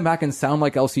you're going to come back and sound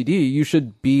like LCD, you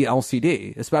should be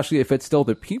LCD, especially if it's still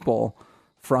the people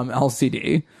from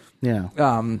LCD. Yeah.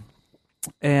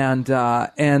 And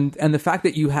the fact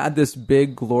that you had this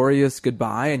big glorious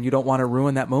goodbye and you don't want to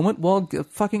ruin that moment, well,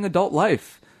 fucking adult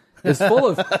life is full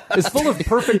of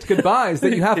perfect goodbyes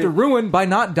that you have to ruin by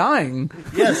not dying.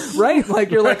 Yes. Right?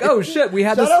 Like you're like, oh shit, we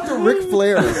had Shout out to Ric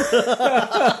Flair.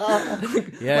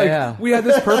 We had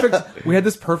this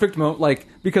perfect moment, like,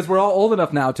 because we're all old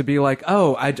enough now to be like,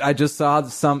 oh, I just saw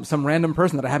some random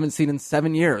person that I haven't seen in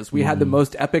 7 years. We had the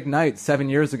most epic night 7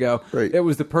 years ago. Right. It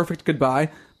was the perfect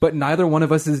goodbye, but neither one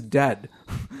of us is dead.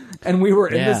 And we were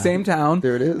in the same town.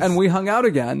 There it is. And we hung out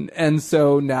again. And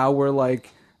so now we're like,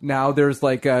 now there's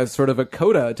like a sort of a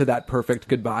coda to that perfect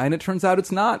goodbye, and it turns out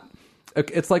it's not.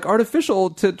 It's like artificial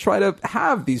to try to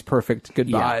have these perfect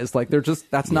goodbyes. Like they're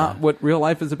just, that's not what real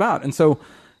life is about. And so,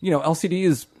 you know, LCD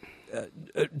is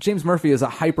James Murphy is a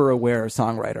hyper aware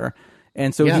songwriter,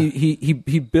 and so he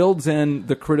builds in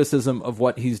the criticism of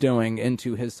what he's doing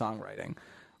into his songwriting.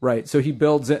 Right, so he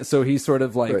builds it. So he's sort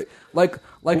of like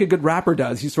a good rapper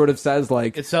does. He sort of says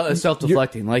like it's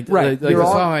self-deflecting. Like right, the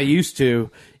song I used to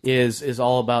is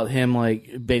all about him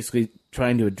like basically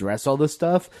trying to address all this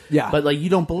stuff. Yeah, but like you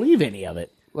don't believe any of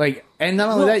it. Like, and not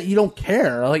only that, you don't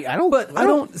care. Like I don't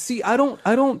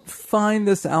don't find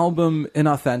this album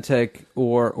inauthentic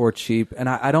or cheap, and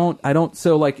I don't.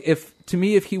 So like if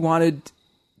he wanted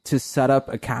to set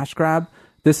up a cash grab,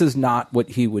 this is not what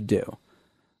he would do.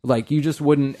 Like you just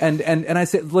wouldn't, and I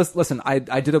say, listen, I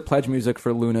did a pledge music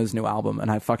for Luna's new album,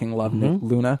 and I fucking love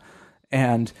Luna,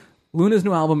 and Luna's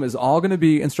new album is all going to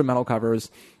be instrumental covers,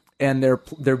 and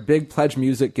their big pledge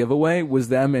music giveaway was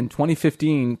them in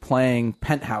 2015 playing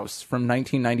Penthouse from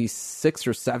 1996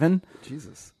 or 7,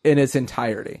 Jesus, in its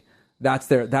entirety. That's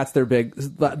their big.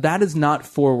 That is not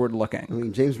forward looking. I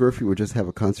mean, James Murphy would just have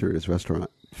a concert at his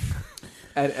restaurant.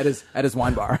 At his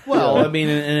wine bar. Well, I mean,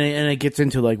 and it gets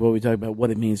into like what we talk about,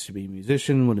 what it means to be a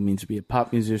musician, what it means to be a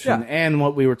pop musician, and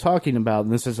what we were talking about.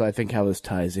 And this is, I think, how this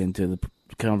ties into the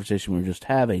conversation we were just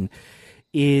having.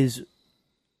 Is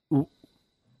to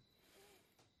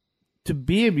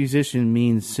be a musician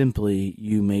means simply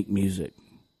you make music.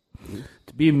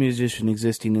 To be a musician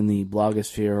existing in the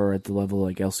blogosphere or at the level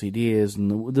like LCD is,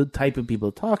 and the type of people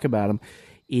that talk about them,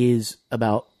 is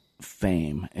about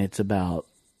fame. It's about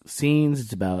scenes.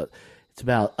 It's about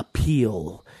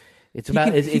appeal. It's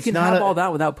about. He can have all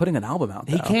that without putting an album out.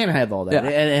 Though. He can have all that,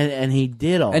 and he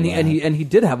did all. And that. he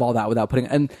did have all that without putting.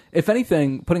 And if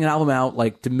anything, putting an album out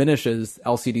like diminishes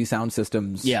LCD Sound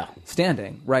System's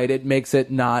standing. Right, it makes it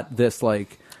not this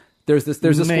like. There's this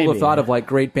school of thought of like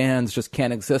great bands just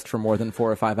can't exist for more than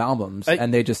 4 or 5 albums,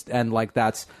 and they just like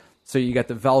that's. So you get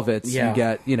the Velvets, you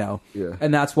get,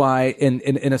 and that's why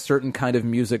in a certain kind of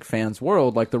music fans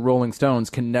world, like the Rolling Stones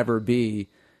can never be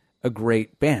a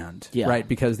great band, right?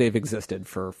 Because they've existed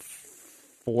for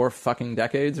 4 fucking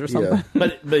decades or something.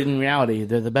 But in reality,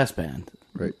 they're the best band,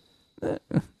 right?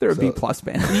 they're a B+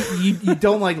 band. You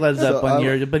don't like Led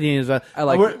Zeppelin, but I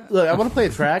like. Look, I want to play a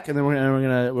track, and then we're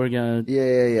gonna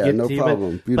yeah, no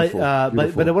problem. Beautiful.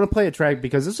 But I want to play a track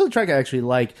because this is a track I actually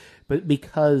like, but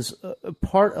because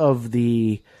part of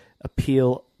the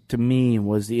appeal to me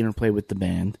was the interplay with the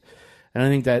band, and I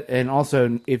think that, and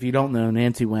also if you don't know,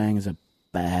 Nancy Wang is a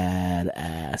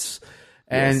badass.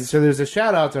 And so there's a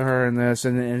shout out to her in this,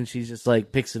 and she just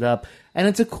like picks it up, and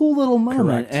it's a cool little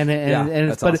moment. Correct. And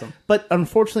it's awesome. But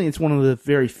unfortunately, it's one of the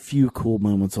very few cool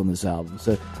moments on this album.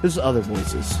 So there's other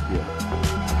voices. Your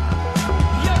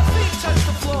feet touch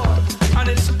the floor, and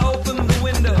it's open the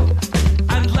window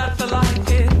and let the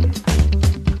light in.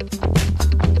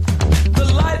 The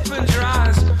light burns your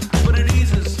eyes, but it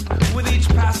eases with each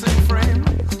passing frame.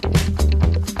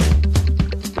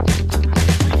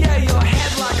 Yeah, your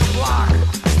head like a block,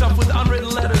 stuffed with unwritten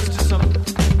letters to some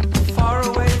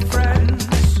faraway friends.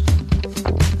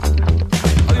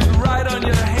 Or you write on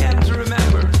your hand to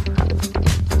remember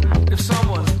if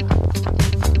someone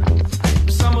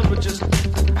would just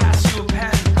pass you a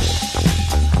pen.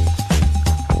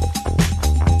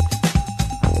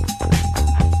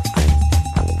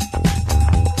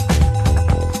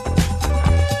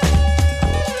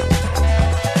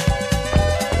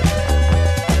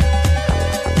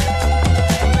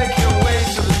 Make your way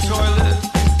to the toilet.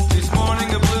 These morning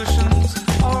ablutions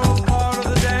are all part of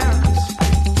the dance.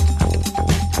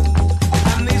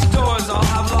 And these doors all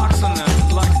have locks on them,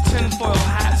 like tinfoil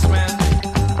hats, man.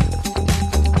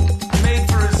 Made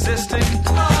for resisting.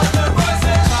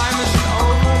 Time isn't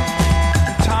over,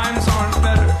 and times aren't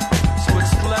better, so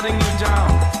it's letting you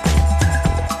down.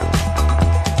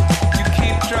 You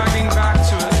keep dragging back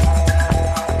to it.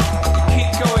 You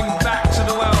keep going back to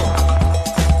the well.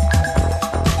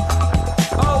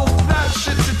 Oh, that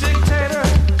shit's a dictator.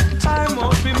 Time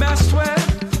won't be messed with,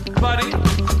 buddy.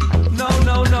 No,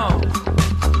 no, no.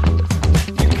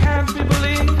 You can't be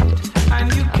believed,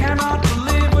 and you cannot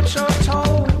believe what you're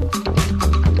told.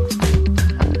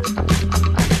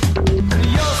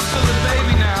 You're still a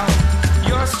baby now.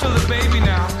 You're still a baby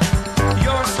now.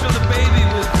 You're still a baby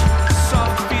with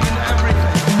soft feet and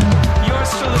everything. You're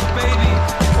still a baby,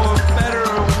 for better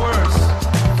or worse,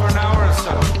 for an hour or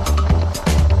so.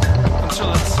 Until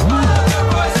it's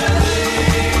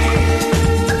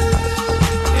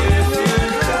if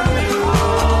you're coming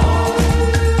home,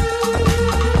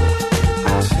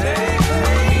 take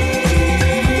me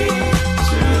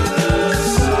to the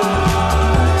side.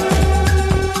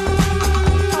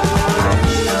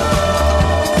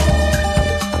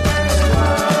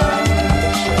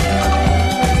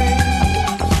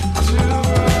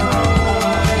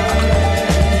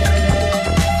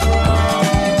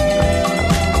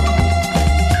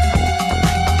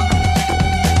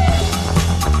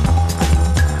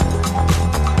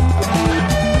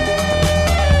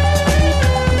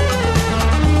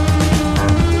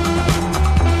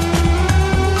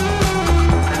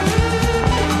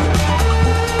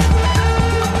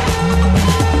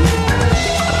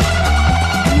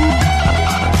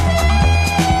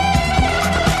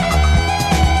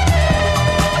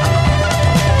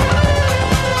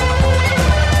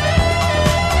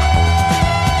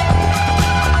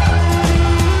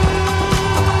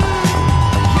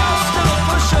 You're still a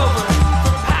pushover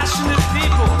for passionate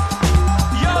people.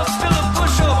 You're still a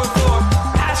pushover for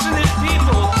passionate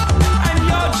people. And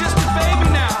you're just a baby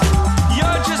now.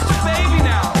 You're just a baby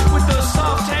now. With those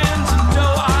soft hands and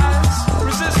doe eyes.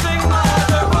 Resisting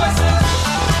other voices.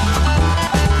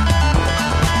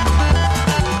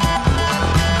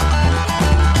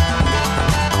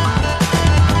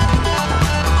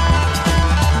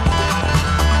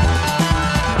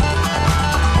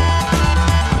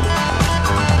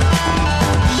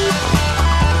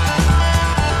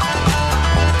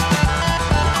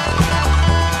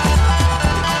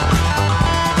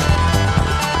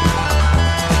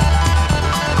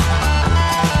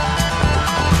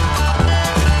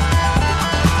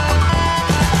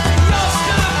 You're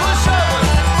still a pushover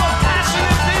for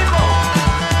passionate people.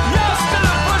 You're still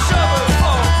a pushover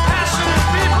for passionate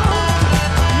people.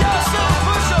 You're still a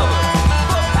pushover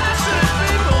for passionate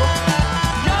people.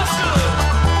 You're still a...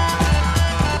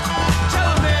 Tell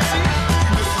 'em, Nancy.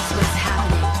 This is what's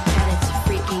happening, and it's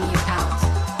freaking you out.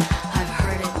 I've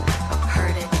heard it,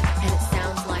 and it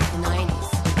sounds like the 90s.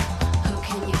 Who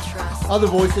can you trust? Other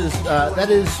voices. That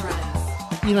is,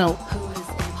 Friends. you know, Who is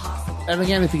impossible? and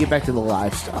again, if you get back to the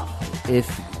live stuff,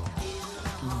 if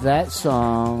that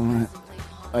song,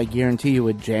 I guarantee you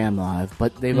would jam live,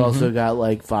 but they've also got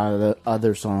like 5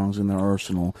 other songs in their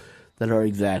arsenal that are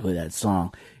exactly that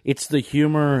song. It's the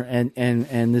humor and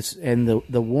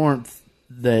the warmth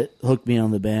that hooked me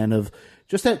on the band of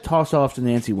just that toss off to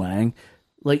Nancy Wang,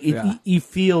 like you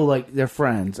feel like they're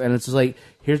friends, and it's just like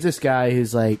here's this guy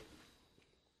who's like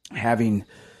having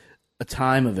a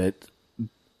time of it,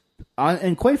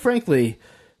 and quite frankly,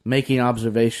 making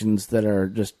observations that are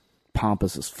just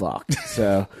pompous as fuck.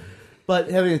 So, but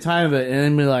having a time of it, and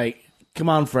then be like, "Come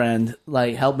on, friend,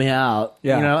 like help me out,"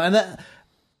 you know, and that,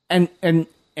 and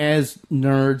as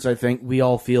nerds, I think we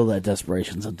all feel that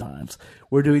desperation sometimes.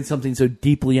 We're doing something so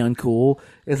deeply uncool.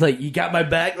 It's like, you got my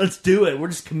back, let's do it. We're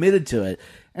just committed to it.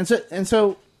 And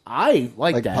so I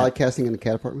like that. Podcasting in a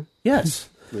cat apartment? Yes.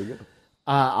 There you go.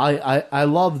 I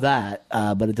love that,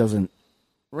 but it doesn't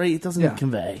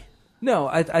convey. No,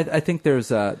 I think there's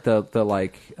the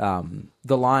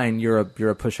line you're a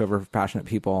pushover for passionate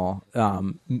people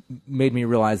made me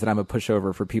realize that I'm a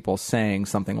pushover for people saying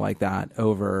something like that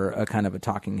over a kind of a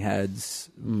Talking Heads,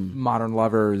 Modern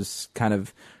Lovers kind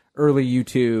of early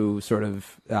U2 sort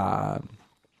of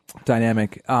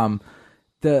dynamic.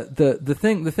 The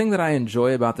thing that I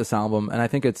enjoy about this album, and I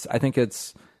think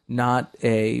it's not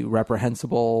a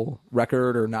reprehensible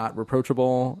record or not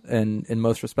reproachable in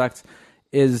most respects,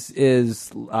 is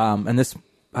and this,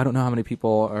 I don't know how many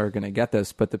people are going to get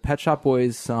this, but the Pet Shop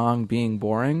Boys song "Being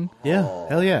Boring,"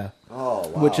 hell yeah, oh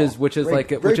wow. which is which is a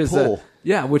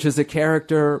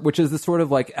character, which is the sort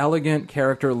of like elegant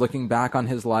character looking back on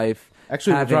his life.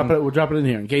 Actually, we'll drop it in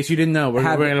here in case you didn't know. We're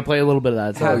going to play a little bit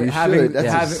of that. So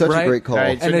That's such a great call.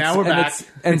 Right, so now we're back,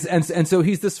 and so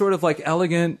he's this sort of like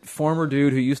elegant former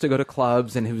dude who used to go to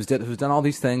clubs and who's done all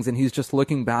these things, and he's just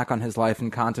looking back on his life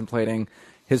and contemplating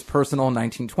his personal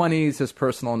 1920s, his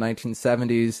personal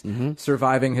 1970s,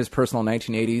 surviving his personal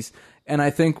 1980s. And I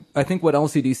think what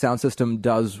LCD Sound System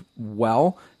does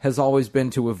well has always been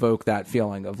to evoke that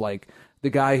feeling of like the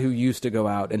guy who used to go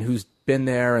out and who's been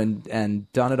there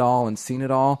and done it all and seen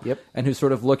it all, and who's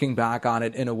sort of looking back on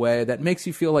it in a way that makes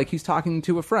you feel like he's talking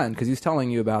to a friend because he's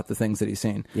telling you about the things that he's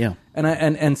seen. Yeah.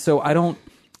 And so I don't.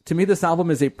 To me, this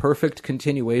album is a perfect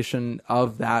continuation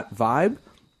of that vibe.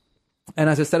 And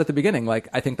as I said at the beginning, like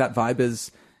I think that vibe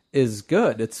is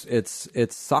good.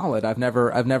 It's solid. I've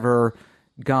never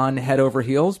gone head over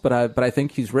heels, but I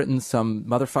think he's written some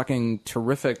motherfucking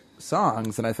terrific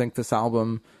songs, and I think this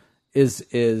album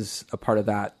is a part of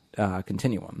that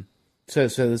continuum. So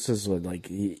this is what, like,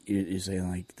 you're saying,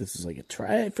 like, this is like a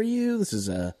try for you. This is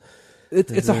a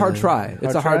it's a hard try.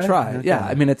 It's a hard try. Okay. Yeah,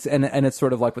 I mean it's and it's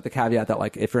sort of like with the caveat that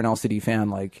like if you're an LCD fan,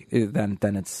 like then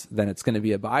it's going to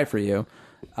be a buy for you.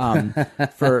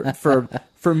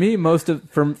 For me, most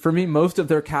of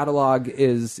their catalog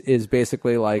is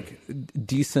basically like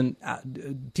decent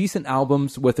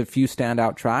albums with a few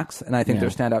standout tracks, and I think their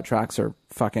standout tracks are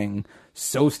fucking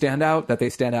so standout that they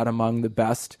stand out among the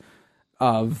best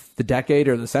of the decade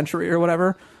or the century or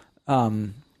whatever.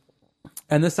 And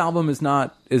this album is a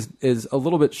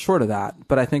little bit short of that,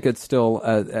 but I think it's still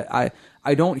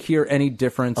I don't hear any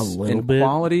difference in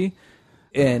quality.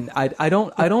 And I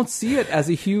don't see it as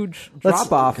a huge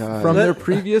drop off from their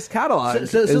previous catalog.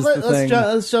 So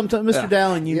let's jump to Mr.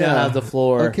 Dowling. You now have the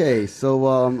floor. Okay, so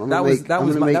that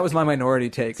was my minority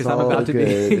take because I'm about to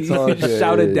be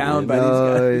shouted down by these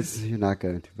guys. You're not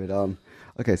going to, but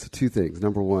okay. So two things.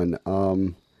 Number one,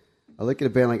 I look at a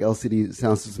band like LCD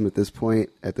Sound System at this point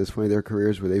of their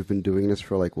careers where they've been doing this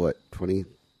for like what 20,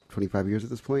 25 years at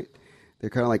this point. They're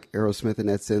kind of like Aerosmith in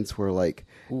that sense where like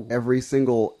every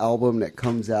single album that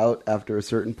comes out after a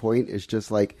certain point is just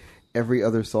like every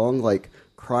other song, like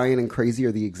Crying and Crazy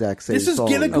are the exact same song.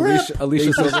 Get a grip.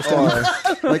 Alicia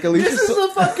Silverstone. Like Alicia This is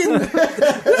the fucking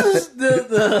this is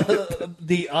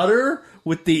the udder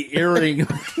with the earring.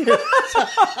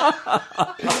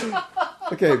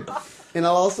 Okay. And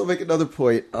I'll also make another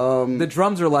point. The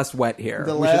drums are less wet here.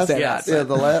 The last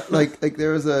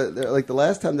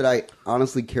time that I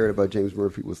honestly cared about James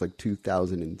Murphy was like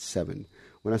 2007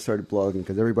 when I started blogging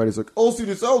because everybody's like,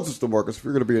 LCD Sound System, Marcus, if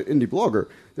you're going to be an indie blogger,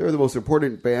 they're the most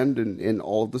important band in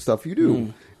all of the stuff you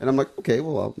do. And I'm like, okay,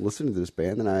 well, I'll listen to this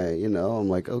band. And I'm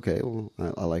like, okay, well,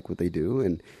 I like what they do.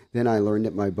 And then I learned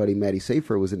that my buddy Matty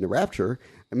Safer was into Rapture.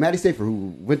 And Matty Safer,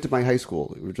 who went to my high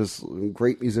school, was just a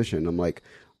great musician. I'm like,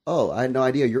 oh, I had no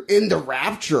idea. You're into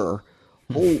Rapture.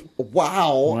 Oh,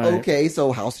 wow. Right. Okay,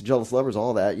 so House of Jealous Lovers,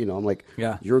 all that. I'm like,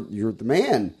 yeah, you're the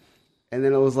man. And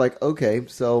then I was like, okay.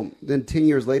 So then 10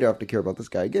 years later, I have to care about this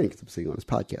guy again because I'm seeing on his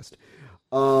podcast.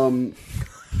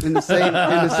 In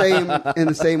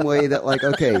the same way that like,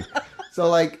 okay, so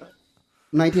like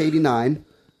 1989,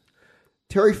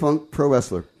 Terry Funk, pro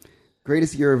wrestler.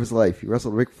 Greatest year of his life. He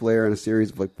wrestled Ric Flair in a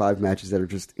series of like 5 matches that are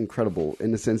just incredible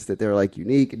in the sense that they're like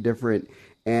unique and different.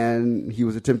 And he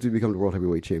was attempting to become the world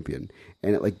heavyweight champion.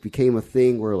 And it like became a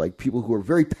thing where like people who were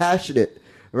very passionate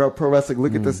about pro wrestling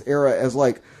look at this era as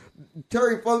like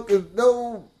Terry Funk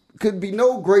could be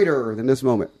no greater than this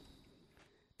moment.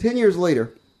 10 years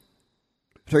later,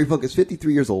 Terry Funk is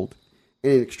 53 years old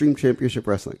in Extreme Championship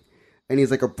Wrestling, and he's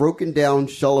like a broken down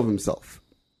shell of himself.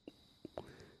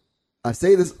 I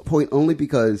say this point only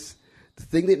because the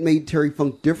thing that made Terry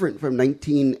Funk different from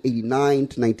 1989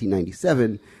 to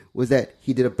 1997 was that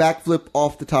he did a backflip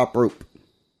off the top rope.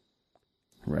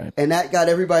 Right. And that got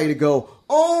everybody to go,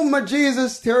 oh my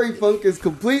Jesus, Terry Funk is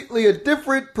completely a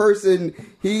different person.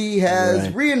 He has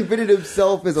reinvented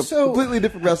himself as a completely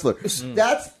different wrestler. Is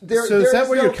that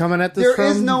where you're coming at this from?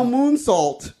 There is no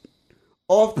moonsault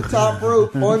off the top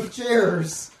rope on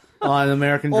chairs on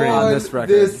American Dream on this record.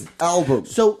 This album.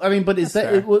 So I mean, but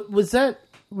was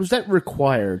that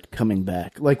required coming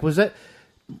back? Like, was that?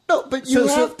 No, but you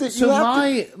have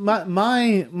to.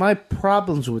 My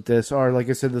problems with this are, like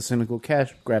I said, the cynical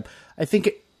cash grab. I think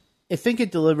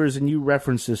it delivers, and you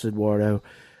referenced this, Eduardo.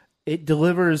 It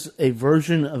delivers a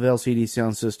version of LCD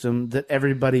Sound System that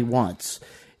everybody wants.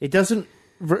 It doesn't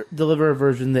deliver a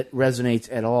version that resonates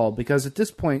at all, because at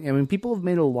this point, I mean, people have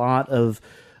made a lot of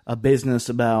a business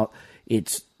about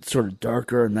it's sort of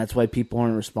darker, and that's why people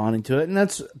aren't responding to it, and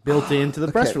that's built into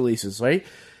the press releases, right?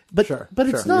 But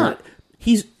it's not.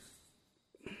 He's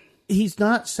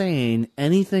not saying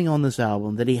anything on this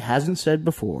album that he hasn't said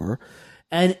before,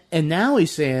 and now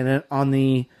he's saying it on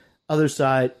the other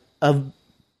side of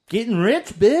getting rich,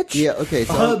 bitch. Yeah, okay.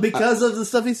 So because of the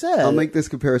stuff he said. I'll make this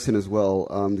comparison as well.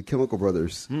 The Chemical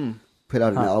Brothers put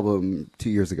out an album 2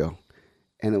 years ago,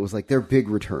 and it was like their big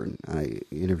return. I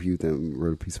interviewed them,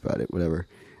 wrote a piece about it, whatever,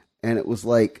 and it was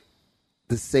like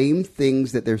the same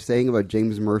things that they're saying about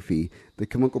James Murphy, the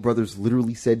Chemical Brothers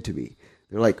literally said to me.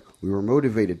 They're like, we were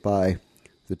motivated by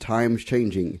the times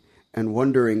changing and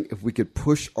wondering if we could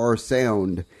push our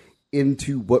sound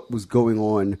into what was going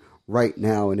on right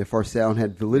now and if our sound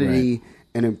had validity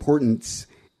and importance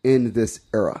in this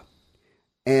era.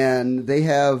 And they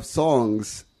have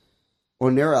songs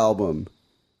on their album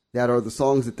that are the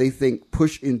songs that they think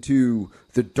push into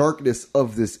the darkness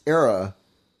of this era,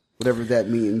 whatever that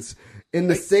means. In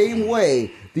the same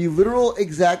way, the literal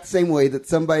exact same way that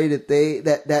somebody that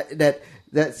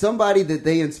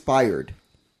they inspired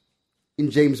in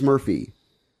James Murphy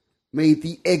made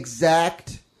the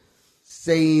exact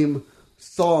same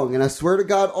song. And I swear to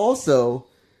God also,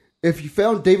 if you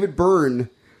found David Byrne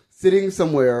sitting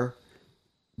somewhere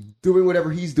doing whatever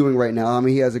he's doing right now, I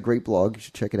mean, he has a great blog. You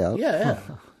should check it out. Yeah.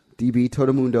 DB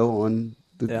Totamundo on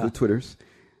the Twitters.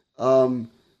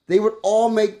 They would all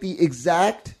make the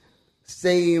exact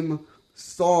same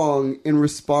song in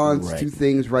response to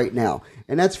things right now.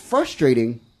 And that's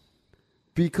frustrating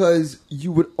because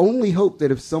you would only hope that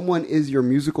if someone is your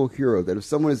musical hero, that if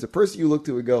someone is the person you look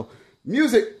to and go,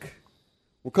 music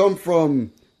will come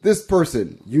from this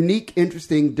person. Unique,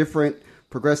 interesting, different,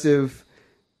 progressive,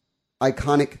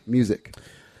 iconic music.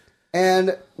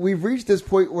 And we've reached this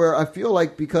point where I feel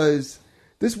like because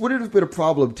this wouldn't have been a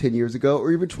problem 10 years ago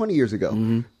or even 20 years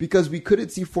ago because we couldn't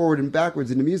see forward and backwards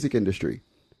in the music industry.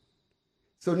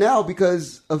 So now,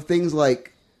 because of things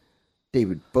like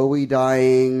David Bowie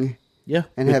dying,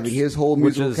 and having his whole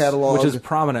musical catalog, which is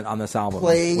prominent on this album,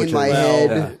 playing in my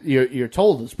head, you're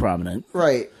told it's prominent,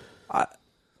 right?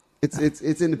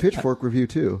 It's in the Pitchfork review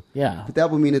too. Yeah, but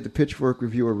that would mean that the Pitchfork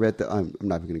reviewer read the. I'm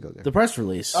not even going to go there. The press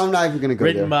release. I'm not even going to go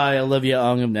written there. by Olivia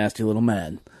Ong of Nasty Little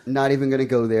Man. Not even going to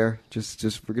go there. Just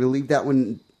we're going to leave that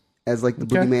one as like the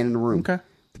boogeyman in the room. Okay.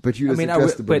 But you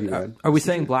address the boogeyman. Are we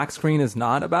saying Black Screen is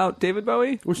not about David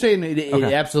Bowie? We're saying it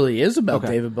absolutely is about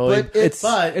David Bowie. But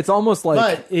it's almost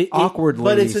like awkwardly.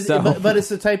 But it's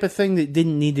the type of thing that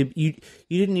didn't need to. You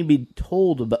didn't need to be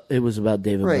told about it was about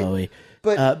David Bowie.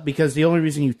 But because the only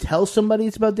reason you tell somebody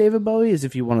it's about David Bowie is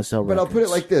if you want to sell records. But I'll put it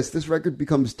like this: this record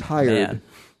becomes tired.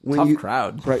 Tough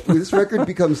crowd. Right. This record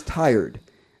becomes tired.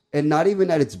 And not even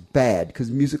that it's bad,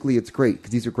 because musically it's great,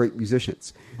 because these are great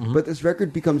musicians. But this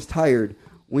record becomes tired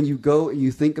when you go and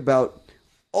you think about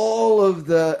all of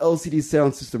the LCD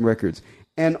Sound System records,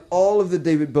 and all of the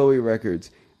David Bowie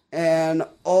records, and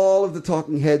all of the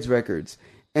Talking Heads records,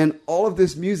 and all of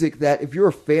this music that, if you're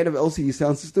a fan of LCD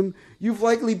Sound System, you've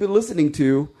likely been listening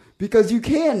to, because you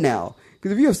can now.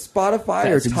 Because if you have Spotify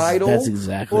or Tidal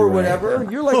or whatever,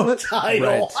 you're like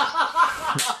Tidal.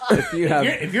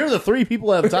 If you're the three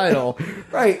people that have Tidal,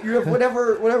 right? You have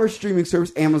whatever streaming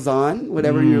service, Amazon,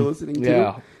 whatever you're listening to.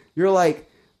 Yeah. You're like,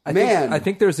 I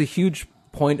think there's a huge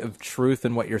point of truth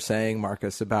in what you're saying,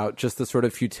 Marcus, about just the sort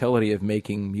of futility of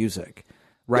making music,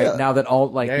 right? Yeah. Now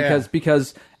that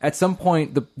because at some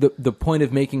point the point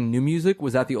of making new music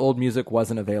was that the old music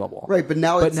wasn't available. Right, but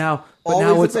now it's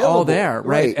available. all there, right?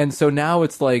 Right. And so now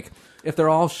it's like if they're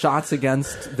all shots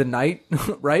against the night,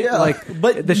 right? Yeah. Like,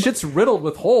 but the shit's riddled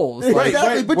with holes. Like,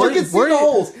 exactly, but you can see the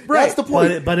holes. Right. That's the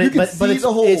point. But you can see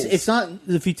the holes. It's not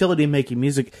the futility of making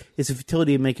music. It's the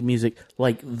futility of making music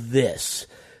like this.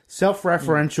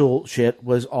 Self-referential shit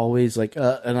was always like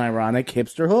an ironic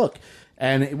hipster hook.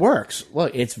 And it works.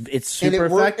 Look, it's super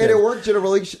effective. And it worked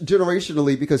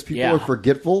generationally because people are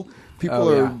forgetful. People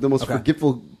are the most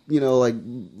forgetful, like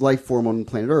life form on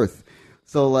planet Earth.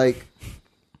 So, like,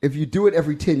 if you do it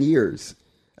every 10 years,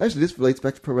 actually, this relates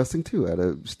back to pro wrestling too. I had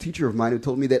a teacher of mine who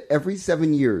told me that every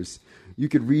 7 years you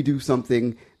could redo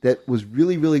something that was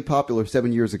really, really popular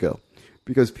 7 years ago.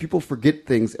 Because people forget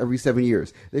things every 7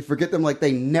 years. They forget them like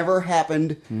they never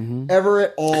happened ever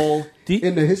at all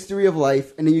in the history of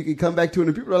life. And then you can come back to it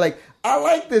and people are like, I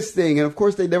like this thing. And of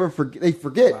course they never forget. They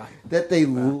forget that they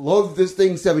loved this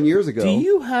thing 7 years ago. Do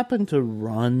you happen to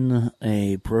run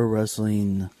a pro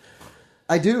wrestling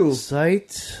I do.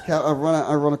 Site? I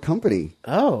run a company.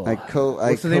 Oh.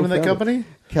 What's the name of the company?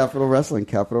 Capital Wrestling.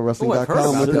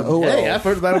 CapitalWrestling.com with an OL. Hey, I've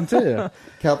heard about them too.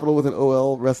 Capital with an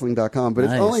OL Wrestling.com. But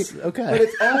nice. But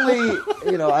it's only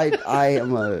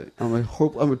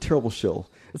I'm a terrible shill.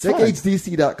 Check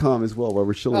HDC.com as well, where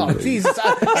we're shilling. Oh, Jesus.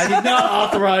 I did not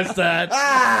authorize that.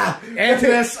 After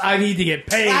this, I need to get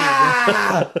paid.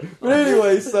 But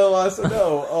anyway, so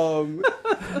no.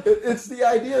 It's the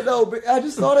idea, though. But I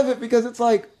just thought of it because it's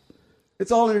like,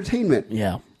 it's all entertainment.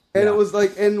 Yeah. And it was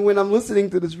like, and when I'm listening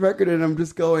to this record and I'm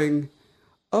just going,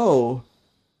 oh,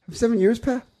 have 7 years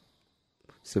passed?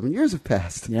 7 years have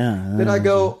passed. Yeah. Then I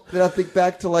think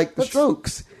back to like the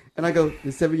Strokes. And I go,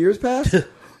 did 7 years pass?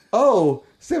 Oh,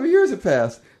 7 years have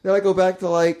passed. Then I go back to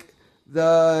like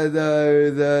the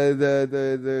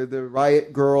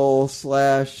Riot Girl /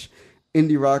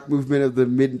 indie rock movement of the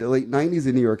mid to late 90s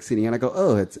in New York City. And I go,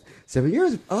 oh, it's 7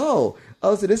 years. Oh,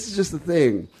 so this is just the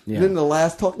thing. Yeah. And then the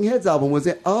last Talking Heads album was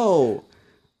it. Oh,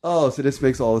 so this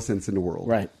makes all the sense in the world.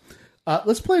 Right.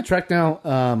 Let's play a track now.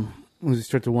 As we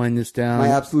start to wind this down. My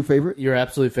absolute favorite? Your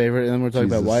absolute favorite. And then we're talking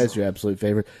about why is your absolute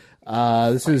favorite.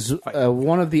 This is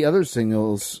one of the other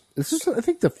singles. This is, I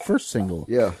think, the first single.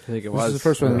 Yeah. I think it This was. is the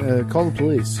first one. Call the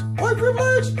Police. White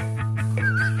privilege!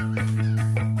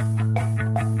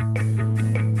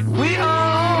 We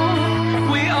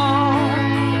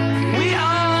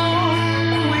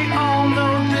all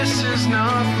know this is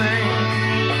nothing.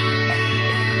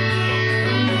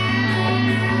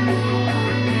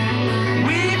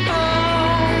 We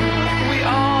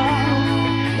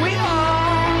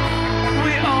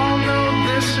all know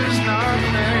this is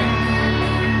nothing.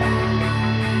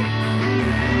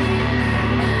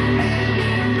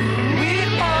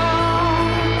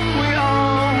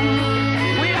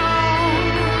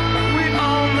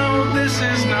 This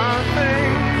is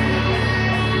nothing.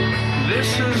 This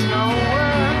is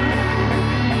nowhere.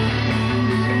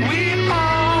 We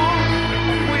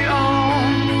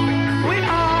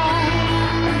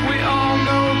all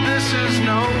know this is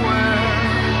nowhere.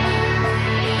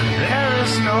 There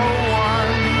is no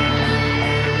one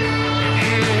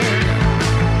here.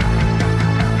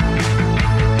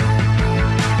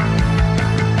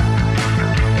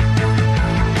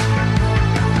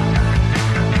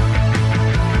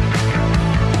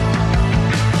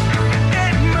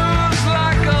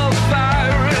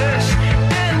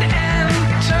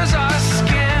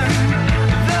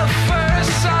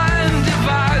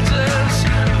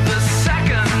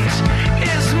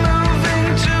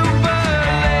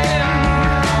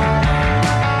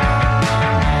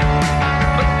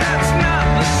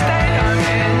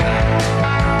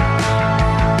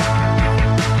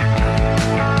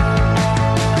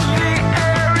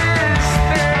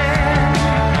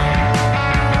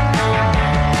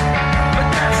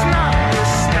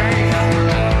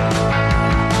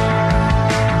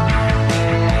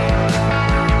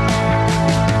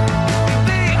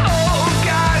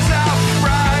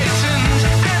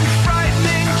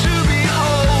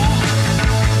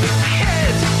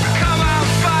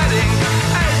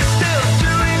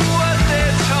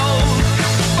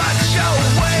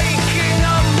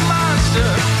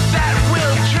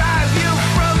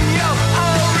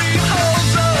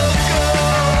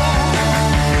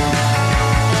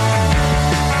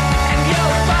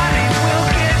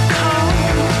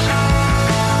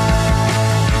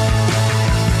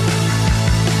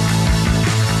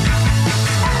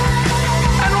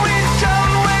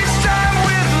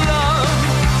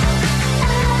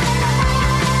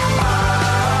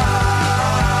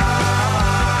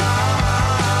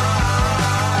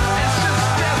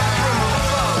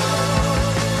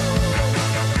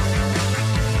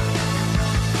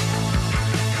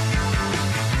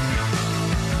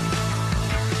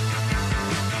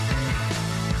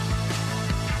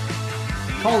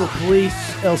 Call the Police,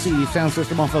 LCD Sound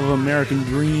System off of American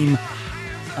Dream.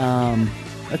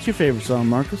 That's your favorite song,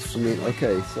 Marcus? I mean,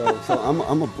 okay, so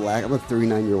I'm a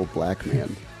 39-year-old black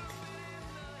man.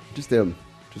 Just wanted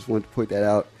to point that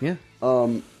out. Yeah.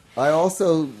 I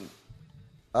also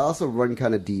run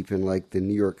kind of deep in like the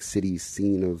New York City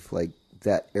scene of like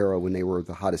that era when they were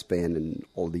the hottest band in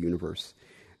all of the universe.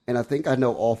 And I think I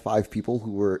know all 5 people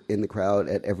who were in the crowd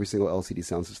at every single LCD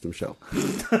Sound System show.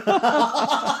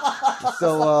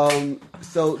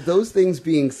 So those things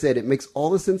being said, it makes all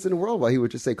the sense in the world why he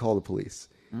would just say call the police.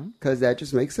 Because that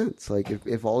just makes sense. Like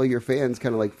if all of your fans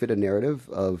kind of like fit a narrative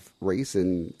of race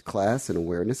and class and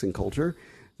awareness and culture,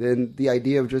 then the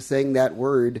idea of just saying that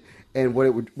word and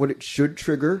what it should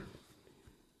trigger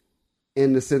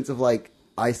in the sense of like,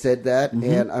 I said that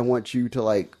and I want you to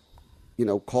like,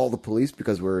 call the police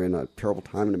because we're in a terrible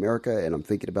time in America and I'm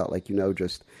thinking about like,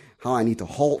 just how I need to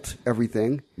halt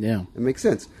everything. Yeah. It makes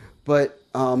sense. But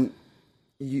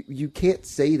you can't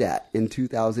say that in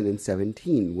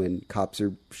 2017 when cops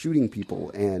are shooting people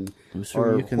and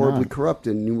are horribly corrupt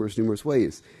in numerous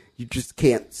ways. You just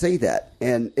can't say that.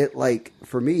 And it like,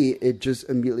 for me, it just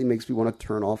immediately makes me want to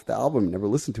turn off the album and never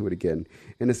listen to it again.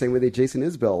 In the same way that Jason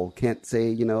Isbell can't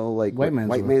say, like white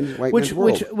man's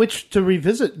world. Which to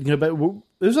revisit, but it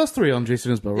was us 3 on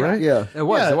Jason Isbell, right? Yeah. It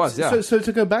was. So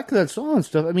to go back to that song and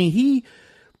stuff, I mean, he,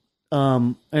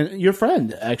 and your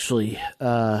friend actually,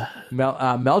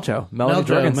 Meljo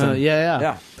Jorgensen.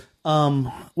 Yeah.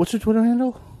 What's her Twitter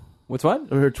handle? What's what?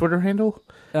 Or her Twitter handle?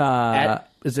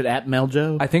 Is it at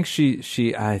Meljo? I think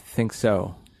I think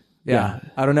so. Yeah.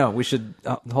 I don't know. We should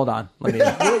hold on. Let me.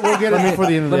 We'll get it before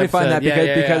the end of the Let me find that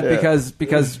episode.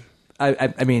 because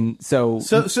I mean so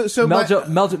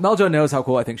Meljo knows how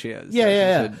cool I think she is.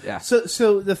 Yeah.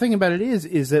 So the thing about it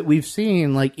is that we've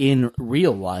seen like in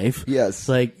real life, yes,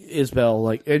 like Isbell,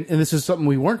 like and this is something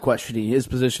we weren't questioning his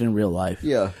position in real life.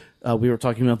 Yeah, we were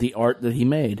talking about the art that he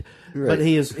made, right. but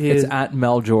it's at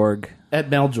Meljorg. At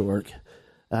Meljorg,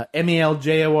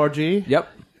 Meljorg.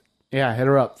 Yep. Yeah, hit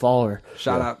her up, follow her.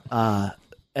 Shout out.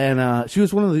 And she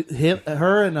was one of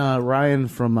her and Ryan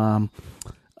from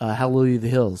Hallelujah the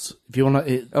Hills. If you want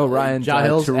to, Ryan Ja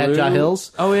Hills at Ja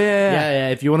Hills. Oh yeah.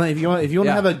 If you want to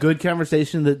have a good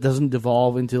conversation that doesn't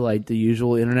devolve into like the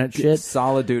usual internet shit,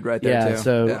 solid dude right there. Yeah. Too.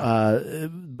 So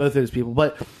both of those people,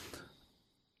 but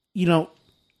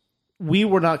we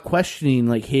were not questioning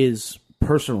like his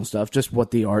personal stuff, just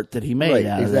what the art that he made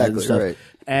out of that and stuff. Right.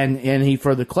 And he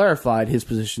further clarified his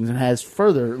positions and has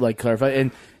further like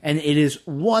clarified and it is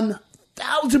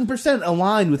 1,000%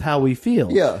 aligned with how we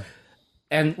feel. Yeah.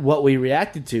 And what we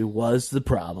reacted to was the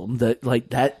problem that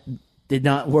like that did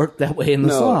not work that way in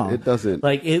the song. No, it doesn't.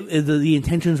 Like the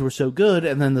intentions were so good,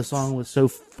 and then the song was so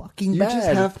fucking bad. You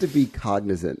just have to be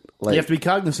cognizant. Like, you have to be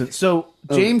cognizant. So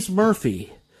James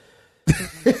Murphy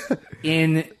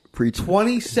in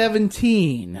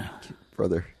 2017,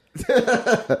 brother,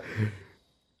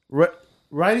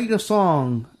 writing a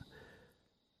song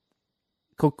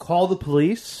called "Call the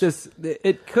Police."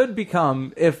 It could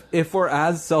become if we're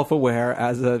as self-aware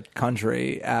as a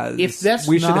country as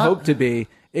we should hope to be.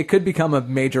 It could become a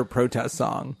major protest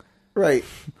song. Right.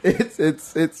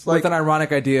 It's like with an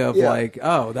ironic idea of like,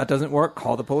 oh, that doesn't work.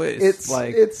 Call the police. It's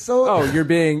like, it's so. Oh, you're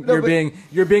being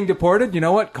deported. You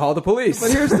know what? Call the police.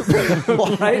 But here's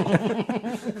the right.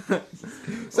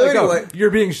 So like, anyway,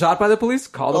 you're being shot by the police.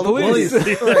 Call the police.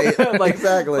 Right. Like,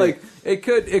 exactly. Like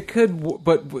it could,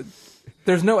 but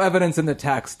there's no evidence in the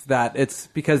text that it's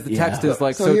because the text is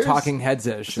like so talking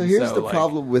heads-ish. So here's the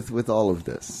problem with all of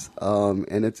this,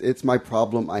 and it's my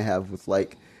problem I have with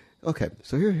like. Okay,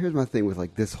 so here's my thing with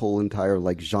like this whole entire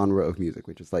like genre of music,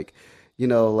 which is like,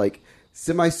 like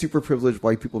semi-super privileged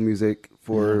white people music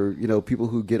for people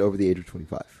who get over the age of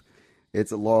 25.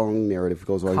 It's a long narrative. It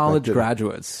goes all college back to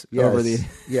graduates over the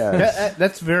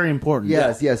that's very important.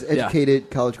 Yes, educated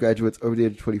college graduates over the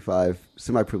age of 25,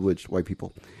 semi-privileged white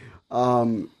people.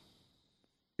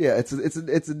 Yeah, it's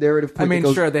a narrative. I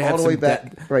mean, sure, they have some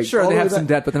debt. Right, sure, they have some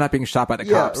debt, but they're not being shot by the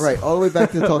cops. Yeah, right. All the way back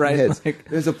to the Talking right? Heads. Like,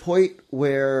 there's a point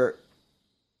where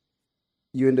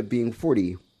you end up being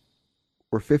 40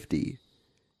 or 50,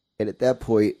 and at that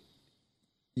point,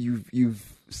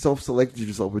 you've self-selected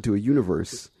yourself into a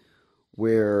universe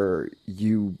where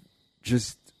you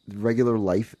just regular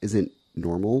life isn't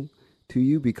normal to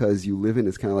you because you live in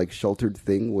this kind of like sheltered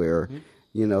thing where. Mm-hmm.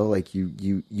 Like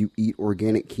you eat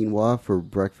organic quinoa for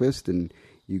breakfast and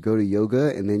you go to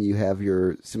yoga and then you have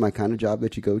your semi-kind of job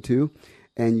that you go to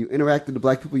and you interact with the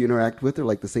black people you interact with are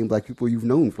like the same black people you've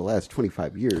known for the last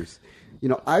 25 years.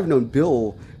 I've known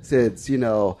Bill since,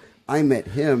 I met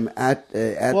him at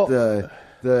the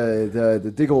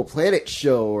the Digable Planet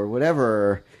show or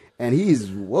whatever, and he's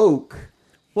woke.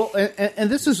 Well, and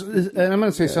this is, and I'm going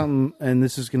to say something, and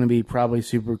this is going to be probably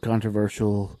super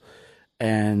controversial,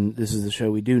 and this is the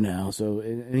show we do now. So,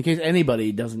 in case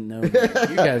anybody doesn't know, me,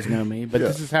 you guys know me, but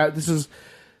this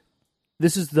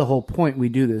is the whole point we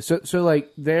do this. So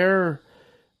like their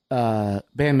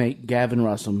bandmate Gavin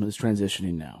Russell is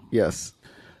transitioning now. Yes,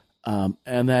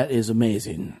 and that is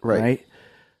amazing, right?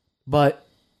 But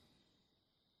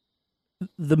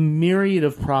the myriad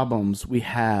of problems we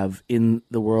have in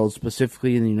the world,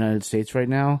 specifically in the United States right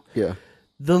now,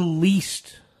 the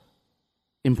least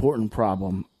important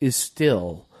problem is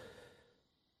still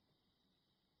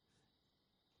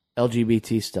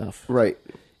LGBT stuff. Right.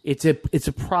 It's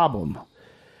a problem.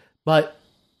 But,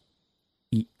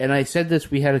 and I said this,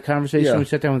 we had a conversation, we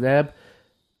sat down with Ab.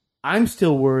 I'm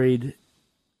still worried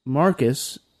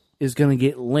Marcus is going to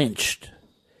get lynched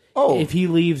if he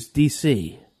leaves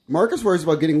D.C. Marcus worries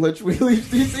about getting lynched when he leaves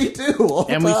DC too. All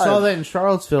the and time. We saw that in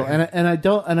Charlottesville,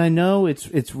 and I know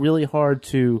it's really hard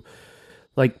to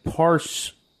like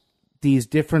parse these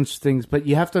different things, but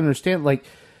you have to understand like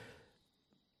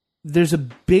there's a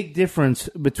big difference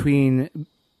between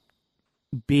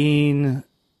being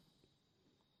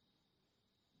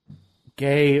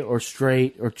gay or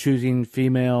straight or choosing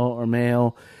female or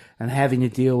male and having to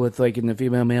deal with like in the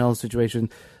female male situation.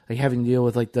 Like having to deal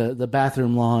with like the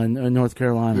bathroom law in North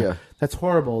Carolina. Yeah. That's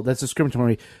horrible. That's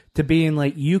discriminatory. To being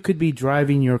like you could be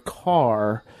driving your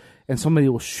car and somebody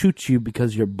will shoot you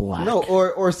because you're black. No,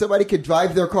 or somebody could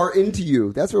drive their car into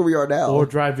you. That's where we are now. Or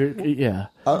drive your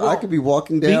I could be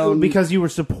walking down because you were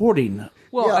supporting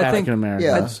African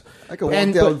Americans. I could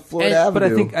walk down Florida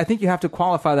Avenue. But I think you have to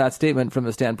qualify that statement from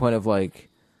the standpoint of like.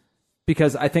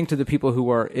 Because I think to the people who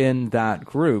are in that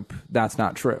group, that's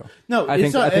not true. No, I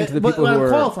think to the people who are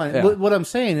qualifying. What I'm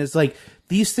saying is like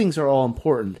these things are all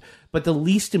important, but the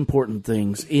least important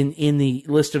things in the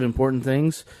list of important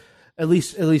things, at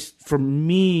least for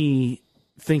me,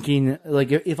 thinking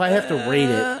like if I have to rate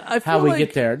it, how we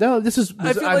get there. No, this is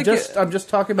I'm just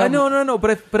talking about. No.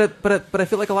 But I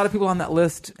feel like a lot of people on that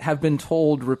list have been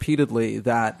told repeatedly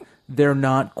that they're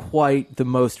not quite the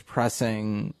most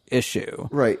pressing issue.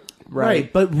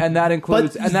 Right, but that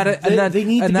includes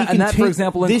that for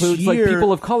example includes like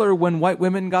people of color when white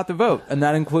women got the vote, and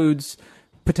that includes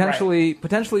potentially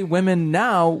women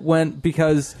now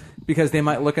because they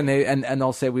might look and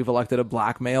they'll say we've elected a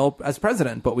black male as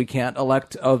president, but we can't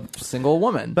elect a single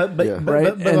woman. But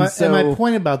my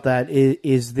point about that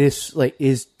is this like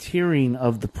is tiering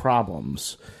of the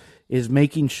problems. Is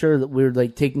making sure that we're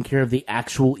like taking care of the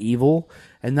actual evil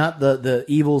and not the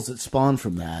evils that spawn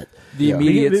from that. The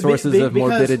immediate sources of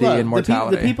morbidity and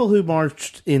mortality. The people who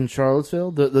marched in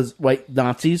Charlottesville, the white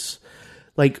Nazis,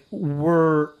 like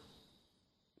were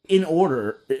in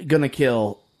order going to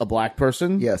kill a black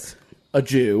person, a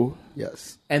Jew,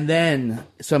 and then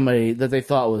somebody that they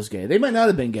thought was gay. They might not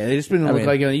have been gay. They just been look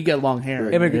like you got long hair.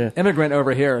 Immigrant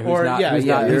over here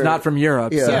who's not from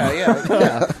Europe.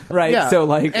 Right. Yeah. So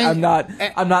like I'm not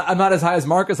as high as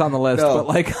Marcus on the list, but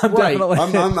like I'm definitely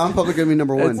I'm probably going to be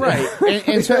number one. Right.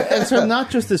 and so not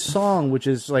just this song, which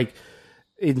is like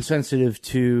insensitive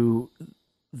to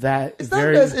that it's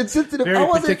very, not insensitive. very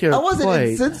particular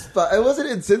play. It wasn't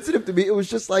insensitive to me. It was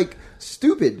just like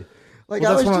stupid. Like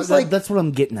well, I was just like that's what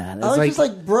I'm getting at. It's I was like, just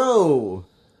like, bro,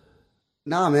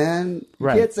 nah, man, you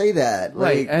can't say that.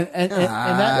 Right, like, and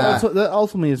that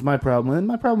ultimately is my problem. And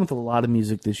my problem with a lot of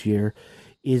music this year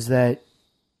is that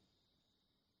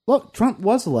look, Trump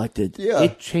was elected. Yeah,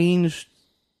 it changed.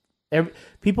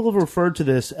 People have referred to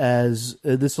this as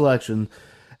this election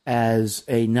as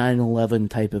a 9/11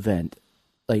 type event.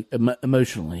 Like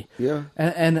emotionally,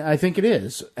 and I think it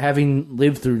is. Having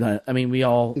lived through, I mean, we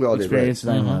all experienced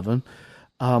 9/11,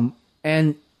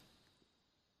 and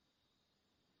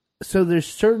so there's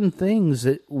certain things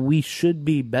that we should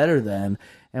be better than.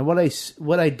 And what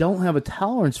I don't have a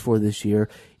tolerance for this year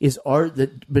is art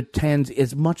that pretends,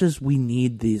 as much as we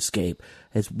need the escape,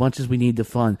 as much as we need the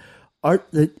fun, art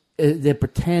that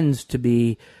pretends to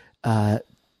be.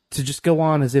 To just go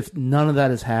on as if none of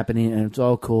that is happening and it's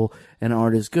all cool and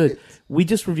art is good. We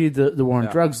just reviewed the war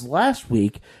on drugs last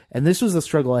week, and this was the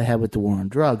struggle I had with the war on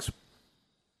drugs.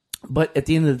 But at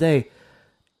the end of the day,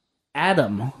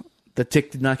 Adam, the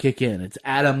tick did not kick in. It's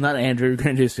Adam, not Andrew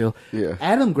Granduciel. Yeah.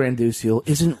 Adam Granduciel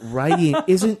isn't writing,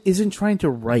 isn't trying to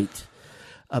write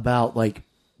about like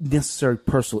necessary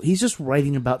personal. He's just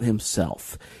writing about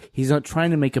himself. He's not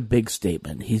trying to make a big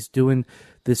statement. He's doing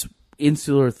this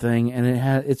insular thing, and it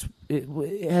has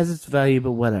its value,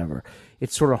 but whatever.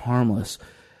 It's sort of harmless.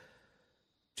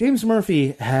 James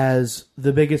Murphy has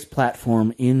the biggest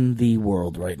platform in the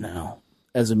world right now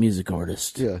as a music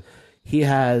artist. Yeah. He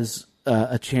has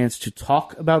a chance to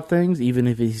talk about things, even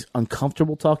if he's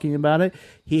uncomfortable talking about it.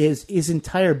 His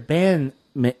entire band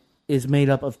is made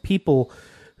up of people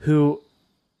who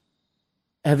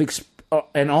have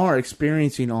and are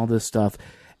experiencing all this stuff.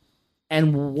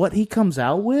 And what he comes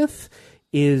out with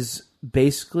is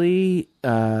basically...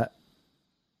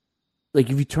 like,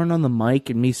 if you turn on the mic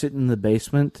and me sitting in the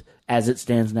basement as it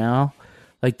stands now,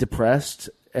 like, depressed,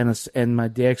 and my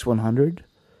DX100,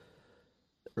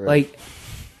 right. like,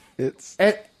 it's...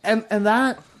 And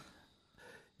that...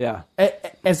 Yeah.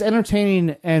 As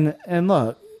entertaining, and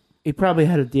look, he probably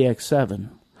had a DX7.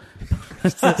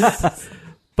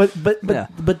 but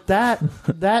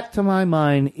that, to my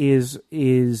mind,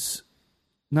 is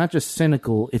not just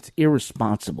cynical, it's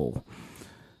irresponsible.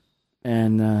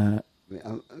 And...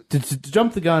 To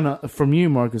jump the gun from you,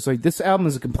 Marcus, like, this album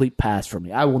is a complete pass for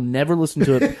me. I will never listen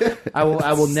to it. I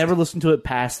will never listen to it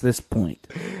past this point.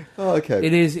 Oh, okay.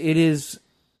 It is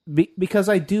because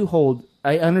I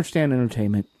understand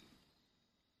entertainment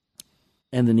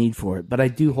and the need for it, but I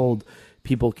do hold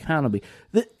people accountable.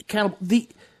 The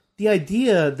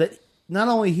idea that not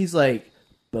only he's like,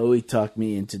 Bowie talked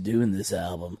me into doing this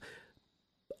album.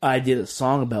 I did a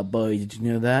song about Bowie. Did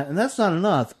you know that? And that's not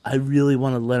enough. I really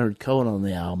wanted Leonard Cohen on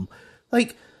the album.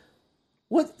 Like,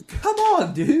 what? Come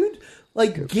on, dude.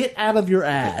 Like, get out of your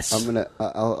ass.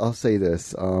 I'll say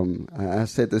this. I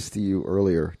said this to you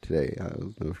earlier today. I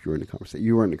don't know if you were in the conversation.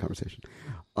 You were in the conversation.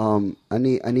 I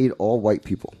need all white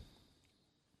people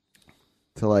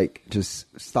to, like, just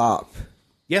stop.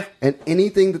 Yeah. And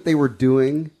anything that they were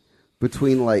doing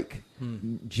between, like,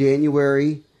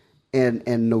 January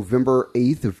and November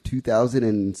 8th of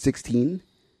 2016,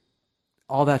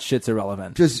 all that shit's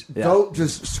irrelevant. Just don't,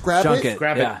 just scrap it,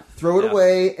 scrap it, throw it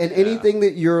away, and anything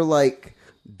that you're, like,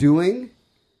 doing,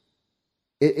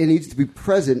 it needs to be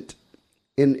present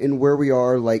in where we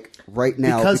are, like, right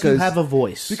now. Because you have a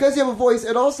voice. Because you have a voice,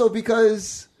 and also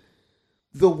because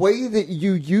the way that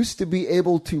you used to be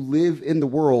able to live in the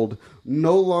world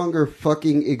no longer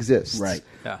fucking exists. Right.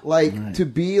 Yeah. Like, to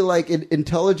be, like, an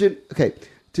intelligent... Okay,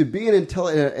 to be an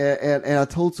intelligent... And I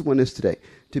told someone this today.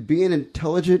 To be an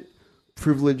intelligent,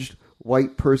 privileged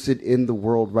white person in the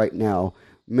world right now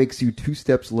makes you 2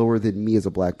 steps lower than me as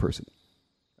a black person.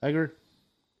 I agree.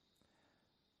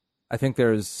 I think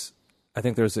there's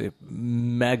a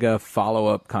mega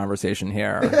follow-up conversation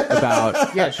here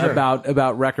about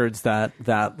about records that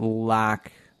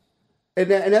lack. We're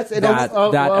going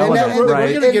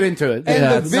to get into it.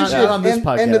 And the vision, not on this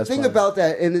podcast. And the thing about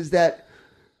that is that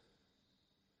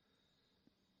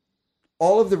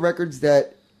all of the records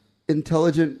that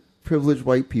intelligent, privileged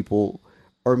white people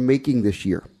are making this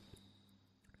year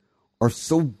are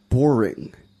so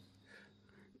boring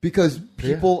because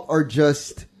people are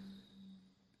just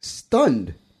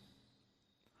stunned.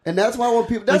 And that's why I want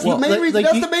people. That's the main reason.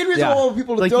 That's the main reason why I want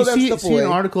people to throw that stuff away. See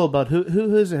an article about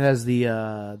who is it has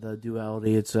the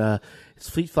duality. It's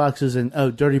Fleet Foxes and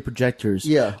Dirty Projectors.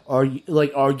 Yeah, are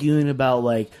like arguing about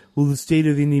like, well, the state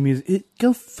of indie music.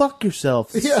 Go fuck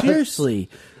yourself. Yes. Seriously,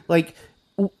 like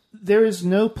there is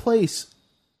no place.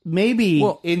 Maybe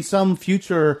in some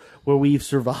future where we've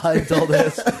survived all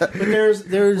this, but there's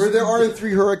where there aren't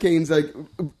 3 hurricanes like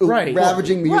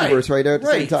ravaging the universe at the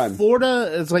same time.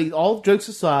 Florida is like, all jokes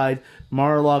aside,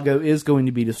 Mar-a-Lago is going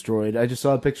to be destroyed. I just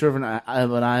saw a picture of an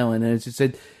island, and it just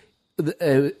said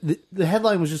the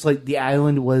headline was just like the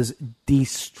island was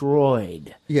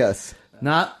destroyed. Yes,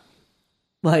 not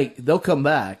like they'll come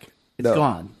back. It's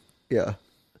gone. Yeah,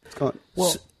 it's gone.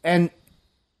 Well, and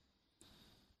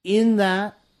in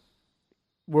that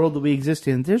world that we exist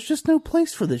in, there's just no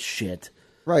place for this shit.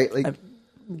 Right. Like,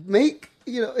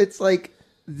 it's like,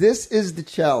 this is the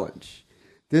challenge.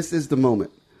 This is the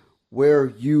moment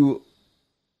where you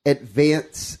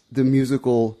advance the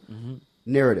musical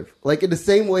narrative. Like, in the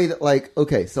same way that, like,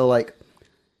 okay, so, like,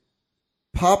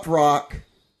 pop rock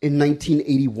in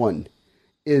 1981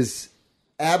 is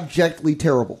abjectly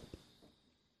terrible.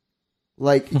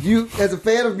 Like, you, as a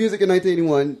fan of music in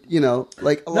 1981,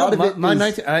 like, a lot of it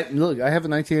look, I have a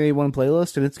 1981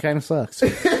 playlist, and it kind of sucks.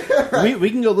 Right. We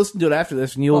can go listen to it after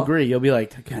this, and you'll agree. You'll be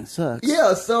like, that kind of sucks.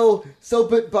 Yeah,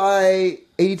 but by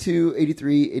 82,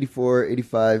 83, 84,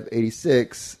 85,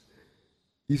 86,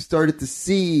 you started to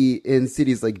see in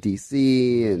cities like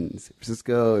D.C. and San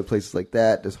Francisco and places like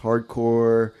that, this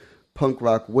hardcore punk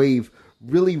rock wave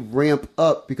really ramp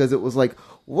up because it was like,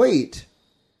 wait,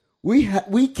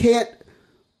 we can't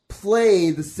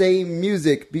play the same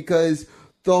music because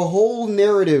the whole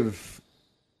narrative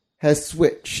has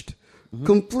switched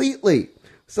completely.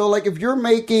 So, like, if you're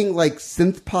making, like,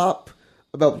 synth pop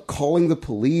about calling the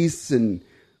police and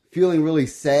feeling really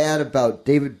sad about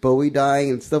David Bowie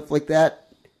dying and stuff like that,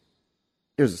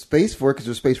 there's a space for it because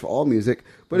there's space for all music.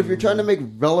 But if you're trying to make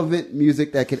relevant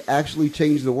music that could actually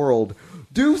change the world,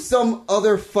 do some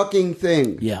other fucking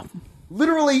thing. Yeah.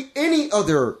 Literally any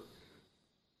other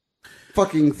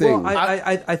fucking thing. Well,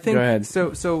 I think Go ahead.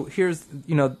 so here's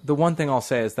the one thing I'll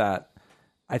say is that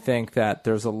I think that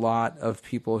there's a lot of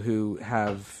people who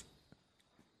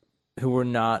were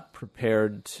not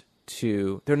prepared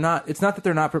to it's not that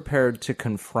they're not prepared to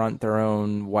confront their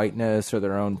own whiteness or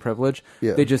their own privilege.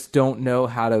 Yeah. They just don't know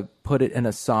how to put it in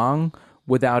a song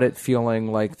without it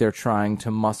feeling like they're trying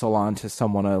to muscle onto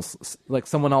someone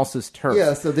else's turf.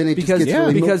 Yeah, so then it just gets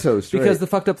really milquetoast, right? Because the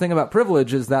fucked up thing about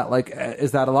privilege is that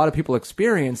a lot of people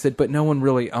experience it, but no one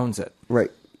really owns it.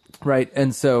 Right.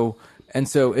 And so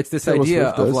it's this Taylor idea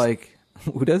Swift of does. like,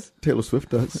 who does? Taylor Swift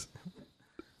does.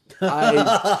 Wait,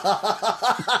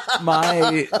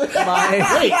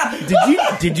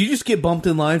 did you just get bumped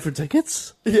in line for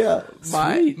tickets? Yeah.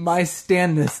 My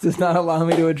standness does not allow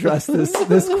me to address this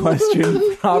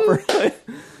question properly.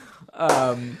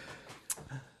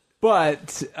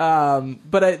 But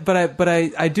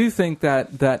I do think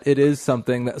that it is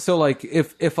something that, so like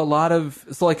if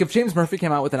James Murphy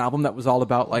came out with an album that was all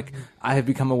about like I have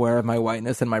become aware of my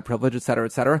whiteness and my privilege, et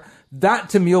cetera, that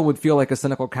to me would feel like a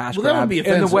cynical cash grab. That would be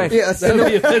offensive.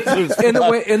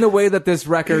 in the way that this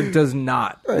record does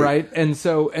not, right? And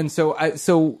so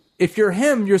if you're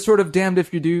him, you're sort of damned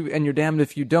if you do and you're damned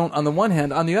if you don't. On the one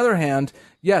hand, on the other hand,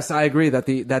 yes, I agree that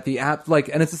the app, like,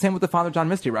 and it's the same with the Father John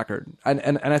Misty record.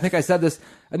 And I think I said this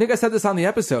on the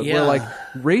episode where like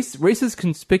race is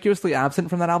conspicuously absent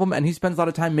from that album, and he spends a lot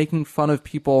of time making fun of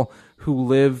people who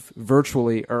live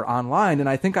virtually or online. And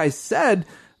I think I said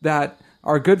that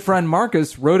our good friend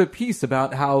Marcus wrote a piece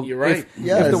about how if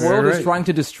the world is trying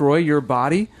to destroy your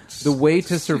body, the way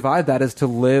to survive that is to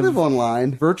live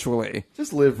online virtually.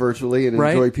 Just live virtually and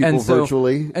enjoy people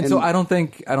virtually. And so I don't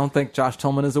think Josh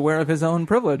Tillman is aware of his own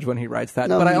privilege when he writes that.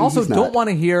 No, but I also he's not. don't want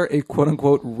to hear a quote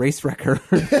unquote race record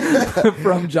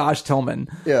from Josh Tillman.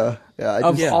 Yeah.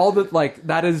 All that, like,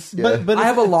 that is. Yeah. But I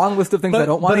have a long list of things I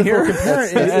don't want to hear.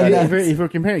 If we're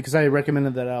comparing, because I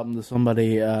recommended that album to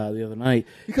somebody the other night,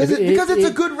 because it's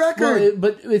a good record.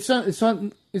 But it's not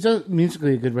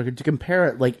musically a good record. To compare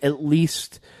it, like, at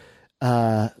least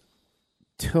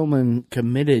Tillman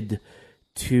committed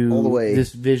to all the way.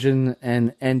 This vision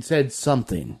and said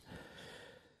something.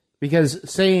 Because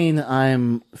saying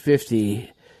I'm 50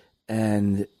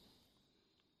 and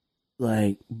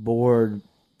like bored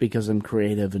because I'm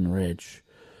creative and rich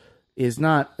is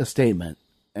not a statement,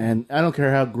 and I don't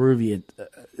care how groovy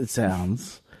it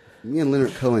sounds. Me and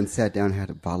Leonard Cohen sat down,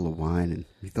 had a bottle of wine, and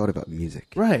we thought about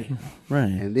music. Right.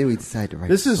 And then we decided to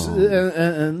write. This a is song.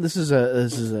 and this is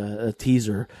a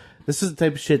teaser. This is the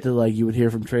type of shit that like you would hear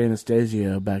from Trey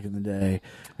Anastasio back in the day.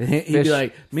 And he'd be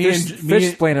like, Fish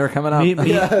Splainer coming up.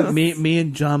 Me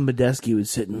and John Medeski would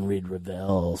sit and read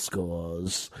Ravel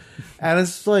scores, and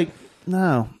it's like,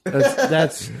 no,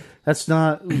 that's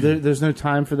not. There's no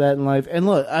time for that in life. And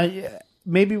look,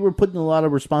 maybe we're putting a lot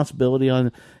of responsibility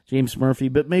on James Murphy,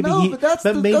 but maybe that's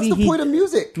the point of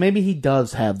music. Maybe he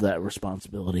does have that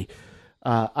responsibility.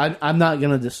 I'm not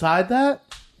going to decide that,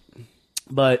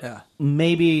 but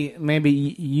maybe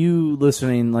you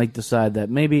listening like decide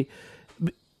that. Maybe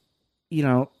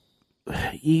you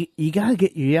gotta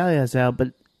get your yayas out,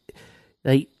 but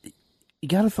like we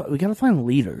gotta find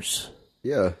leaders.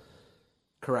 Yeah,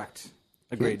 correct.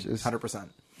 Agreed. 100%.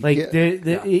 Like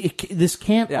this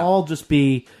can't all just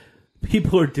be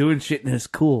people are doing shit and it's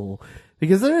cool,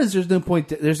 because there's no point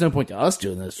to us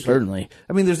doing this. Certainly,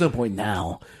 I mean, there's no point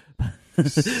now,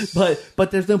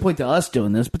 but there's no point to us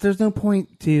doing this. But there's no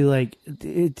point to like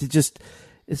to just.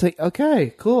 It's like,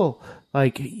 okay, cool.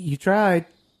 Like, you tried,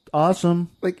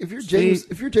 awesome. Like, if you're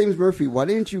James Murphy, why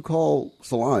didn't you call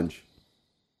Solange?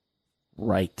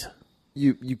 Right.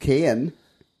 You can.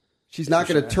 She's not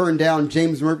going to turn down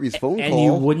James Murphy's phone call. And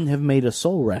you wouldn't have made a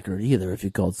soul record either if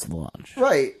you called Solange.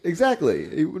 Right, exactly.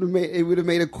 It would have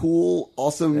made a cool,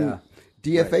 awesome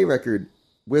DFA record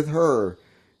with her.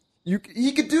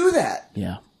 He could do that.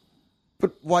 Yeah.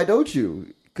 But why don't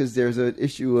you? Because there's an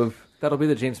issue of... That'll be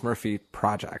the James Murphy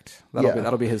project.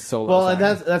 That'll be his solo. Well, and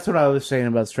that's what I was saying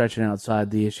about stretching outside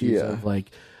the issues of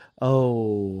like, it's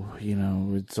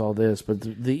all this, but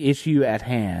the issue at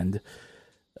hand...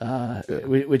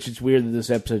 which is weird that this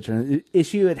episode turned. The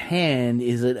issue at hand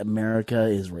is that America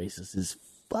is racist as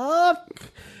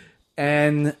fuck,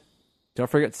 and don't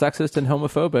forget sexist and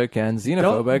homophobic and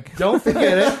xenophobic. Don't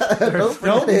forget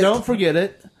it. Don't forget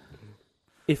it.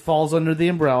 it falls under the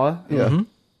umbrella. Yeah. Mm-hmm.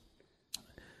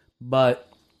 But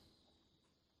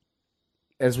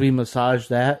as we massage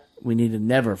that, we need to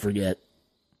never forget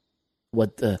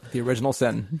what the original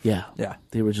sin. Yeah. Yeah.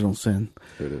 The original sin.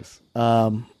 There it is.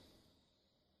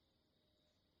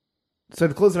 So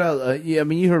to close it out,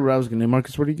 you heard what I was going to do.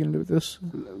 Marcus, what are you going to do with this?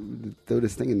 Throw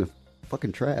this thing in the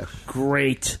fucking trash.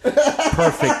 Great.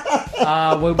 Perfect.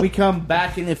 When we come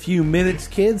back in a few minutes,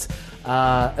 kids,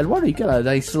 Eduardo, you got a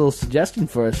nice little suggestion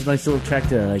for us. A nice little track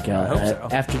to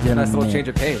after dinner. Nice little change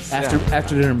of pace.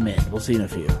 After dinner mid. We'll see you in a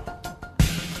few.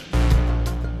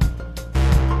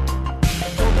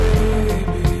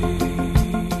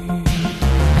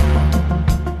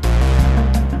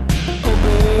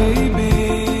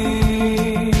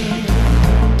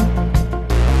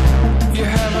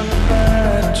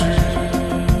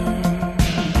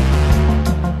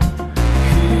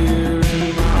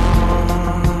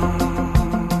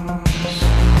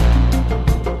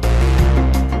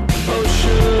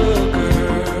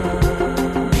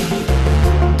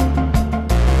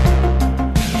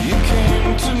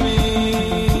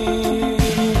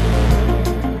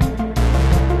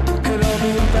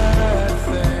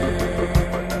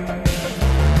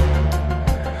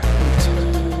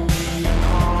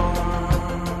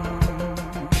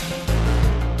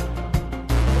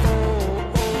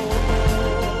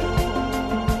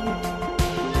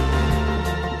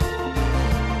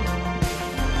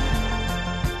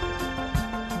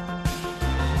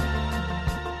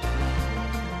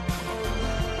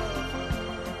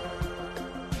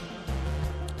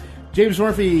 James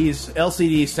Murphy's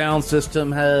LCD sound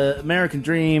system, American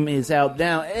Dream, is out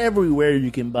now everywhere you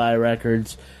can buy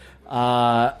records.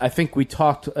 I think we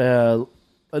talked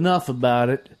enough about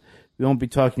it. We won't be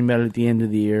talking about it at the end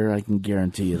of the year. I can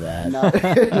guarantee you that. Not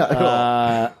at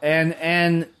all.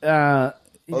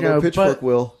 Although Pitchfork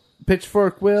will.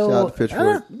 Pitchfork will. Shout out to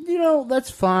Pitchfork. That's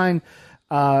fine.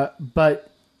 But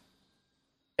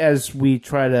as we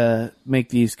try to make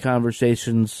these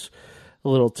conversations a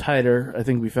little tighter, I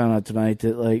think we found out tonight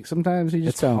that sometimes you just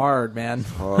it's don't. Hard, man.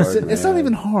 It's not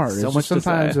even hard. So it's much just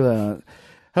sometimes.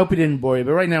 Hope we didn't bore you,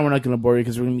 but right now we're not going to bore you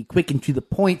because we're going to be quick and to the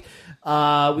point. We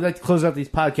like to close out these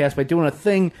podcasts by doing a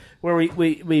thing where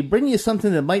we bring you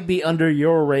something that might be under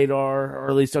your radar, or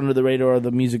at least under the radar of the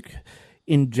music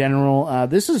in general.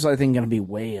 This is, I think, going to be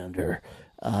way under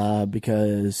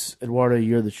because Eduardo,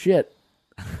 you're the shit.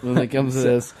 When it comes to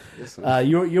this,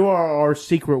 you are our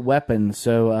secret weapon.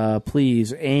 So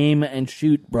please aim and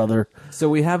shoot, brother. So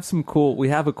we have a cool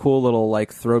little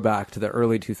throwback to the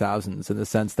early 2000s in the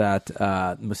sense that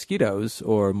Mosquitoes,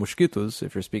 or Mosquitos,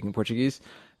 if you're speaking Portuguese,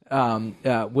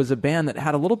 was a band that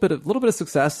had a little bit of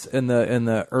success in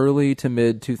the early to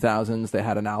mid 2000s. They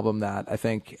had an album that I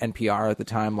think NPR at the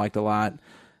time liked a lot.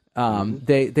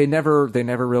 They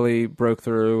never really broke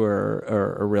through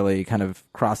or really kind of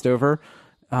crossed over.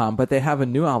 But they have a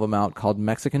new album out called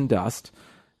Mexican Dust,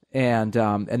 and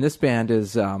this band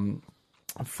is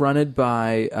fronted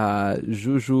by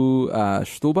Juju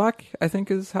Stubach, I think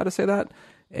is how to say that,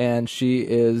 and she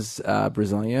is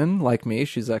Brazilian like me.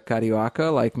 She's a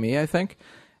carioca like me, I think,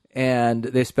 and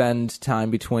they spend time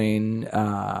between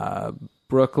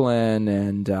Brooklyn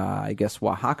and I guess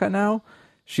Oaxaca now.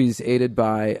 She's aided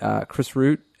by Chris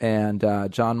Root and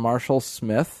John Marshall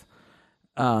Smith.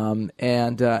 And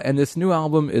this new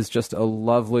album is just a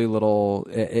lovely little.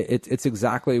 It's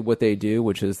exactly what they do,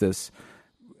 which is this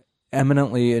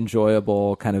eminently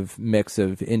enjoyable kind of mix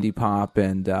of indie pop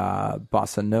and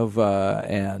bossa nova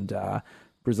and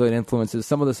Brazilian influences.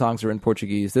 Some of the songs are in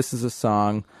Portuguese. This is a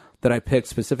song that I picked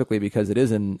specifically because it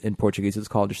is in Portuguese. It's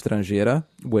called Estrangeira,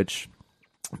 which,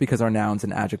 because our nouns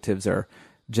and adjectives are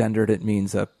gendered, it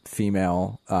means a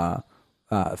female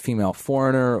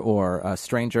foreigner or a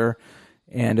stranger.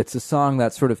 And it's a song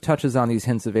that sort of touches on these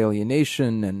hints of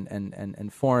alienation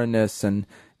and foreignness and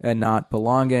not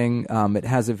belonging. It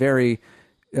has a very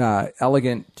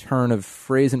elegant turn of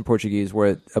phrase in Portuguese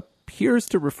where it appears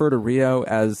to refer to Rio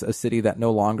as a city that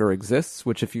no longer exists,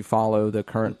 which, if you follow the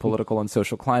current political and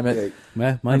social climate,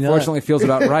 unfortunately feels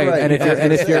about right. Right.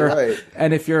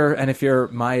 And if you're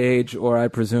my age, or I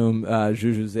presume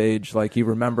Juju's age, you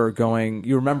remember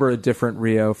a different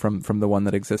Rio from the one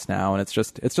that exists now, and it's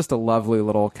just a lovely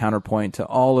little counterpoint to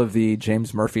all of the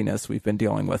James Murphy-ness we've been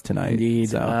dealing with tonight. Indeed.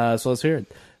 So let's hear it.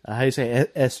 How do you say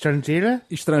Estrangeira?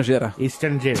 Estrangeira.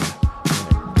 Estrangeira.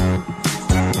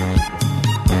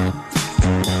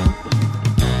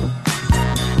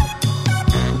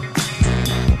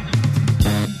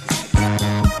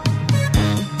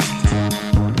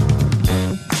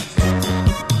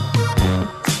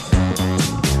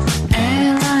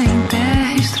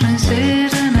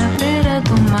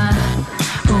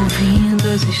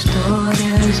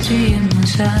 histórias de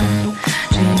Iemanjá,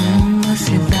 de uma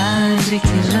cidade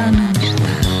que já não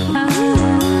está.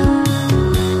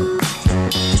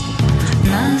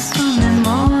 Na sua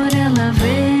memória ela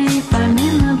vê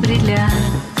Ipanema brilhar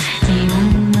e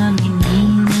uma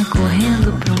menina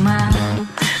correndo pro mar,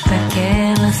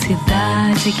 daquela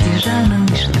cidade que já não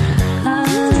está.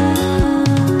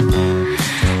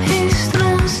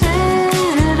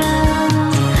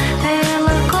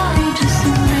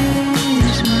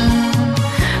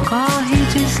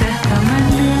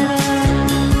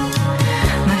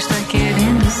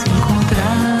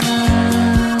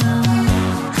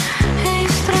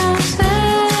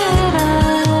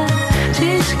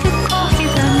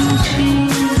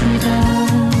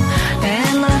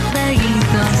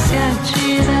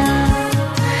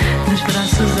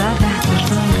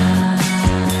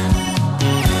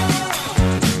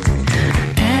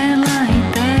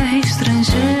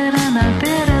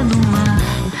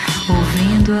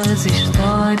 As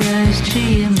histórias de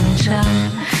Iemanjá,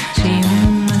 de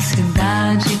uma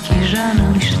cidade que já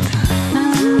não está.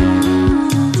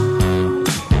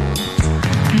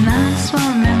 Na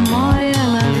sua memória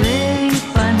ela vê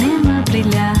Ipanema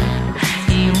brilhar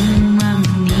e uma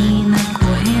menina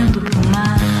correndo pro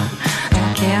mar,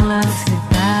 daquela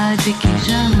cidade que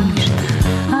já não está.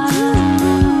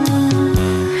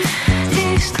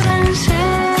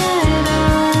 Estrangeira,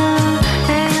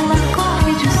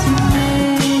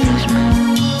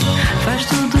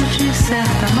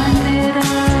 certa maneira,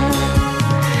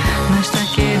 mas tá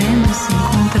querendo se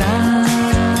encontrar.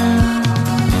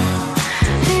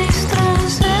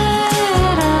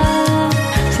 Estrangeira,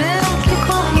 será que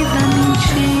corre da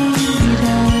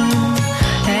mentira?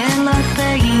 Ela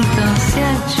pega então se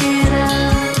atira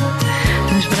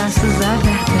nos braços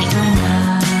abertos do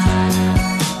mar.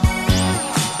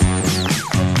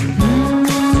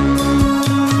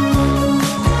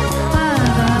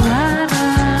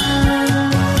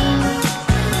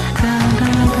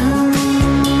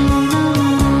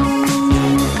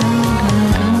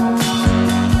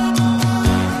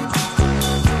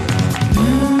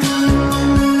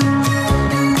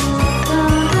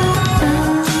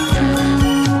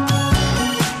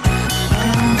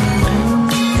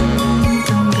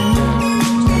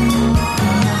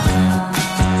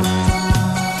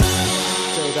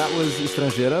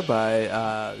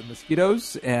 By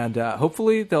Mosquitoes, and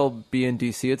hopefully they'll be in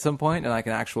DC at some point, and I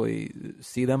can actually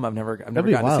see them. I've never gotten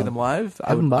to see them live.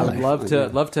 I would love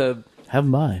to have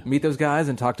them by, meet those guys,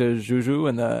 and talk to Juju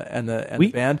and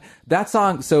the band. That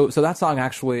song, so that song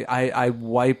actually, I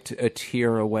wiped a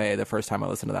tear away the first time I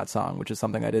listened to that song, which is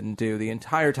something I didn't do the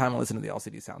entire time I listened to the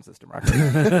LCD Sound System record.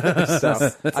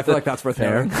 So I feel like that's worth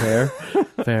fair, noting.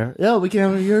 Fair. Yeah, we can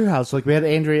have it at your house like we had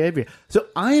Andrea Avery. So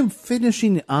I am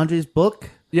finishing Andre's book.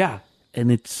 Yeah,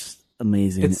 and it's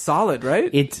amazing. It's solid, right?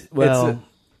 It's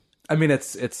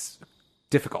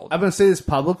difficult. I'm going to say this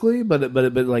publicly, but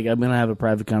like I'm going to have a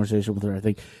private conversation with her. I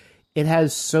think it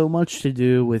has so much to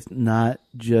do with not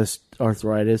just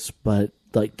arthritis, but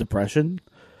like depression.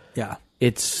 Yeah,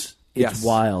 it's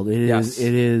wild. It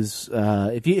is.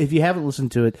 If you haven't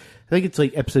listened to it, I think it's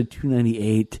like episode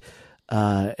 298.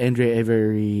 Andrea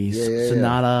Avery's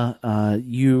Sonata.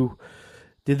 You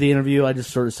did the interview. I just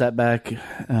sort of sat back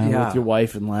with your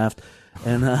wife and laughed.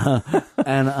 But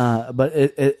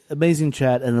amazing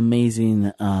chat and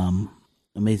amazing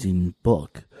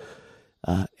book,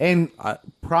 and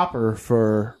proper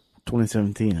for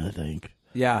 2017, I think.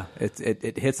 Yeah,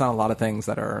 it hits on a lot of things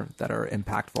that are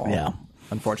impactful. Yeah,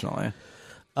 unfortunately.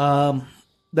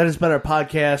 That has been our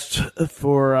podcast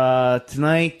for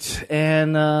tonight,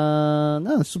 and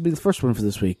this will be the first one for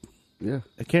this week. Yeah,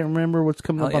 I can't remember what's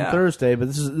coming up on Thursday, but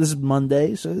this is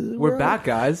Monday, so we're back,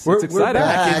 guys. It's exciting. We're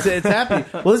back. It's happy.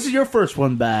 Well, this is your first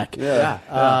one back.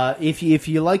 Yeah. If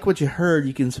you like what you heard,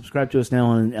 you can subscribe to us now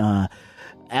on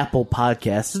Apple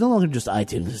Podcasts. It's no longer just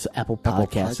iTunes; it's Apple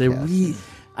Podcasts.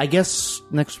 I guess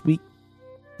next week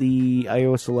the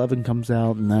iOS 11 comes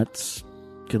out, and that's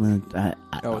gonna.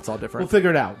 It's all different. We'll figure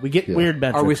it out. We get weird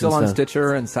metrics. Are we still on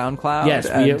Stitcher and SoundCloud? Yes,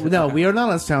 we are not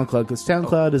on SoundCloud because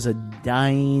SoundCloud is a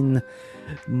dying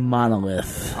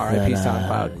monolith. R.I.P.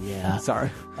 SoundCloud. Yeah, sorry.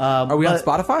 Are we on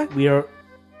Spotify? We are.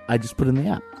 I just put in the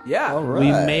app. Yeah, all right.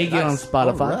 We may get on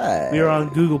Spotify. Right. We are on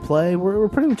Google Play. We're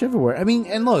pretty much everywhere. I mean,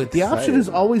 and look, the option is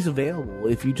always available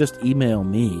if you just email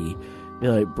me. Be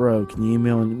like, bro, can you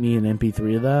email me an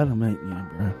MP3 of that? I'm like, yeah,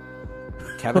 bro.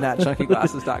 Kevin at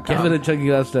chunkyglasses.com. Kevin at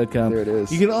chunkyglasses.com. There it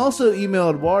is. You can also email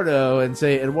Eduardo and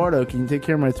say, Eduardo, can you take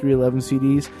care of my 311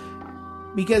 CDs?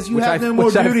 Because you have no more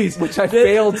duties. Which I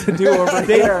failed to do over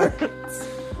here.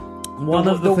 One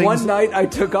of the things, one night I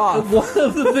took off. One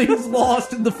of the things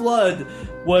lost in the flood.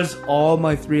 was all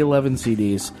my 311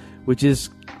 CDs, which is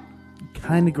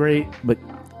kind of great, but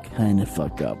kind of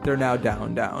fucked up. They're now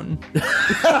down.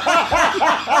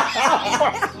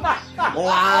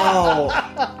 Wow.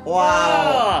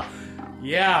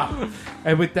 Yeah.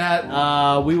 And with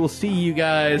that, we will see you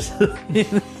guys.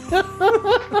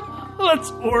 That's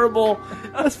horrible.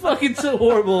 That's fucking so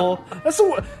horrible. That's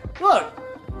so. Look,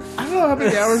 I don't know how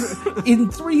many hours. In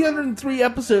 303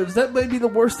 episodes, that might be the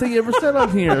worst thing you ever said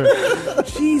on here.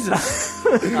 Jesus.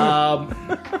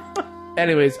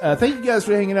 Anyways, thank you guys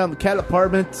for hanging out in the cat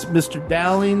apartment, Mr.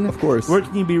 Dowling. Of course. Where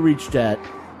can you be reached at?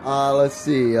 Let's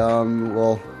see.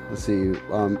 Let's see.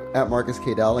 At Marcus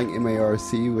K. Dowling,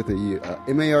 M-A-R-C with a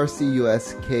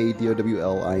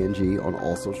M-A-R-C-U-S-K-D-O-W-L-I-N-G on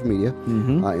all social media.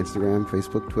 Instagram,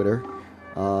 Facebook, Twitter.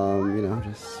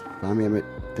 Just find me. I'm at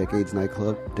Decades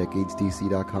Nightclub,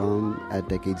 DecadesDC.com, at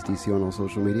DecadesDC on all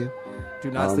social media. Do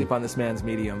not sleep on this man's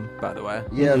Medium, by the way.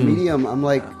 Yeah, Medium. I'm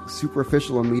like super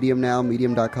official on Medium now.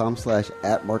 Medium.com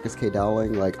 / Marcus K.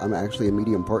 Dowling. Like, I'm actually a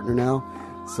Medium partner now.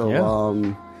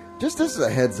 So, just as a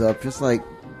heads up, just like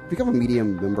become a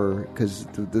Medium member, because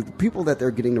the people that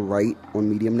they're getting to write on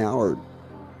Medium now are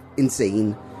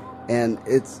insane, and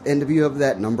if you have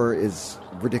that number is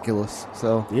ridiculous.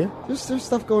 So there's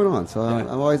stuff going on. So I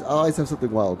always have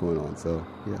something wild going on. So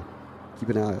yeah, keep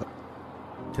an eye out.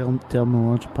 Tell them to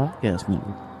launch a podcast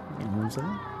network. You know what I'm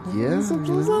saying? Yeah.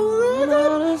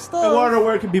 Eduardo,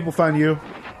 where can people find you?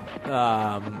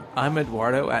 I'm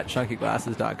Eduardo at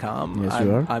chunkyglasses.com. Yes,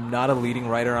 you are. I'm not a leading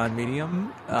writer on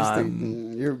Medium.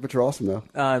 But you're awesome though.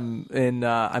 I'm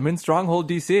in Stronghold,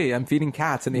 DC. I'm feeding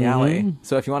cats in the alley.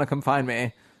 So if you want to come find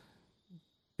me,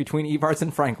 between Evarts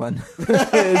and Franklin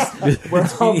is where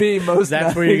I'll be most.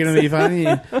 That's where you're going to be finding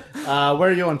me. Where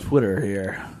are you on Twitter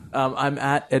here? I'm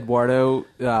at Eduardo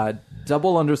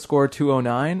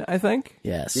 _209, I think.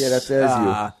 Yes. Yeah, that says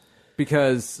you.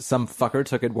 Because some fucker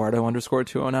took Eduardo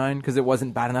 _209 because it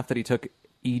wasn't bad enough that he took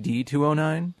ED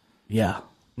 209. Yeah.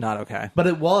 Not okay. But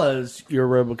it was your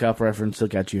RoboCop reference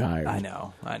that got you hired. I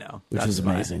know. Which is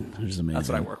amazing. That's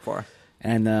what I work for.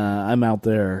 And I'm out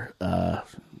there.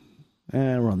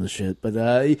 Run the shit. But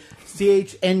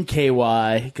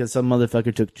CHNKY, because some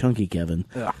motherfucker took Chunky Kevin.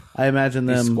 Ugh. I imagine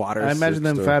them. Squatters. I imagine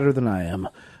them fatter than I am.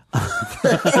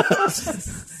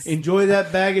 Enjoy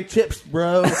that bag of chips,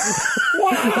 bro.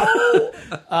 Wow.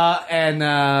 But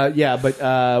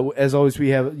as always, we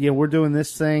have we're doing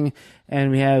this thing,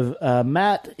 and we have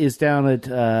Matt is down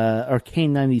at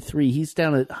Arcane 93. He's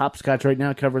down at Hopscotch right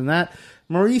now, covering that.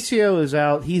 Mauricio is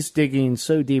out. He's digging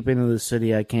so deep into the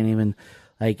city, I can't even.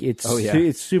 Like it's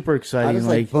super exciting. I was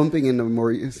like bumping into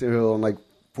Mauricio on like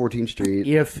 14th Street.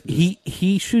 If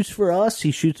he shoots for us, he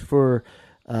shoots for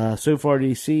So Far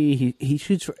DC. He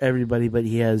shoots for everybody, but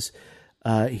it is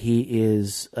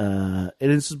his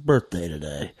birthday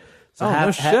today. So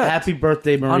no shit. Happy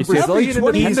birthday, Mauricio! Brazilian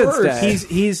Independence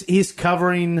Day. He's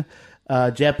covering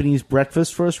Japanese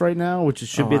breakfast for us right now, which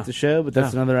should be at the show. But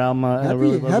that's another album I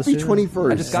really love. Happy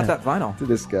 21st! I just got that vinyl to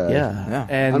this guy. Yeah.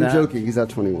 And I'm joking. He's not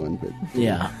 21,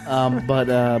 but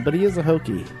but he is a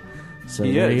hokey. So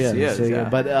he is.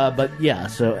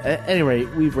 So anyway,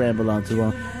 we've rambled on too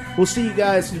long. We'll see you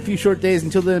guys in a few short days.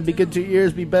 Until then, be good to your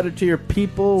ears, be better to your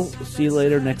people. See you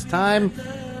later next time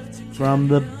from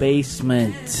the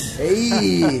basement.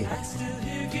 Hey.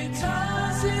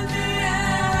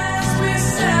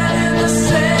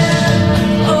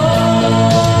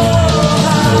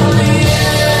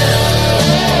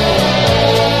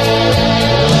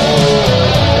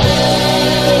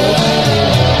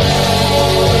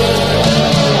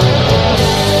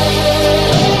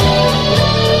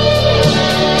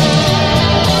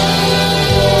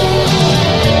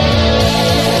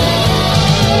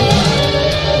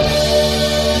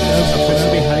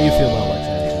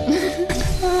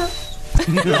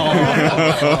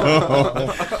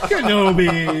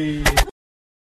 Kenobi.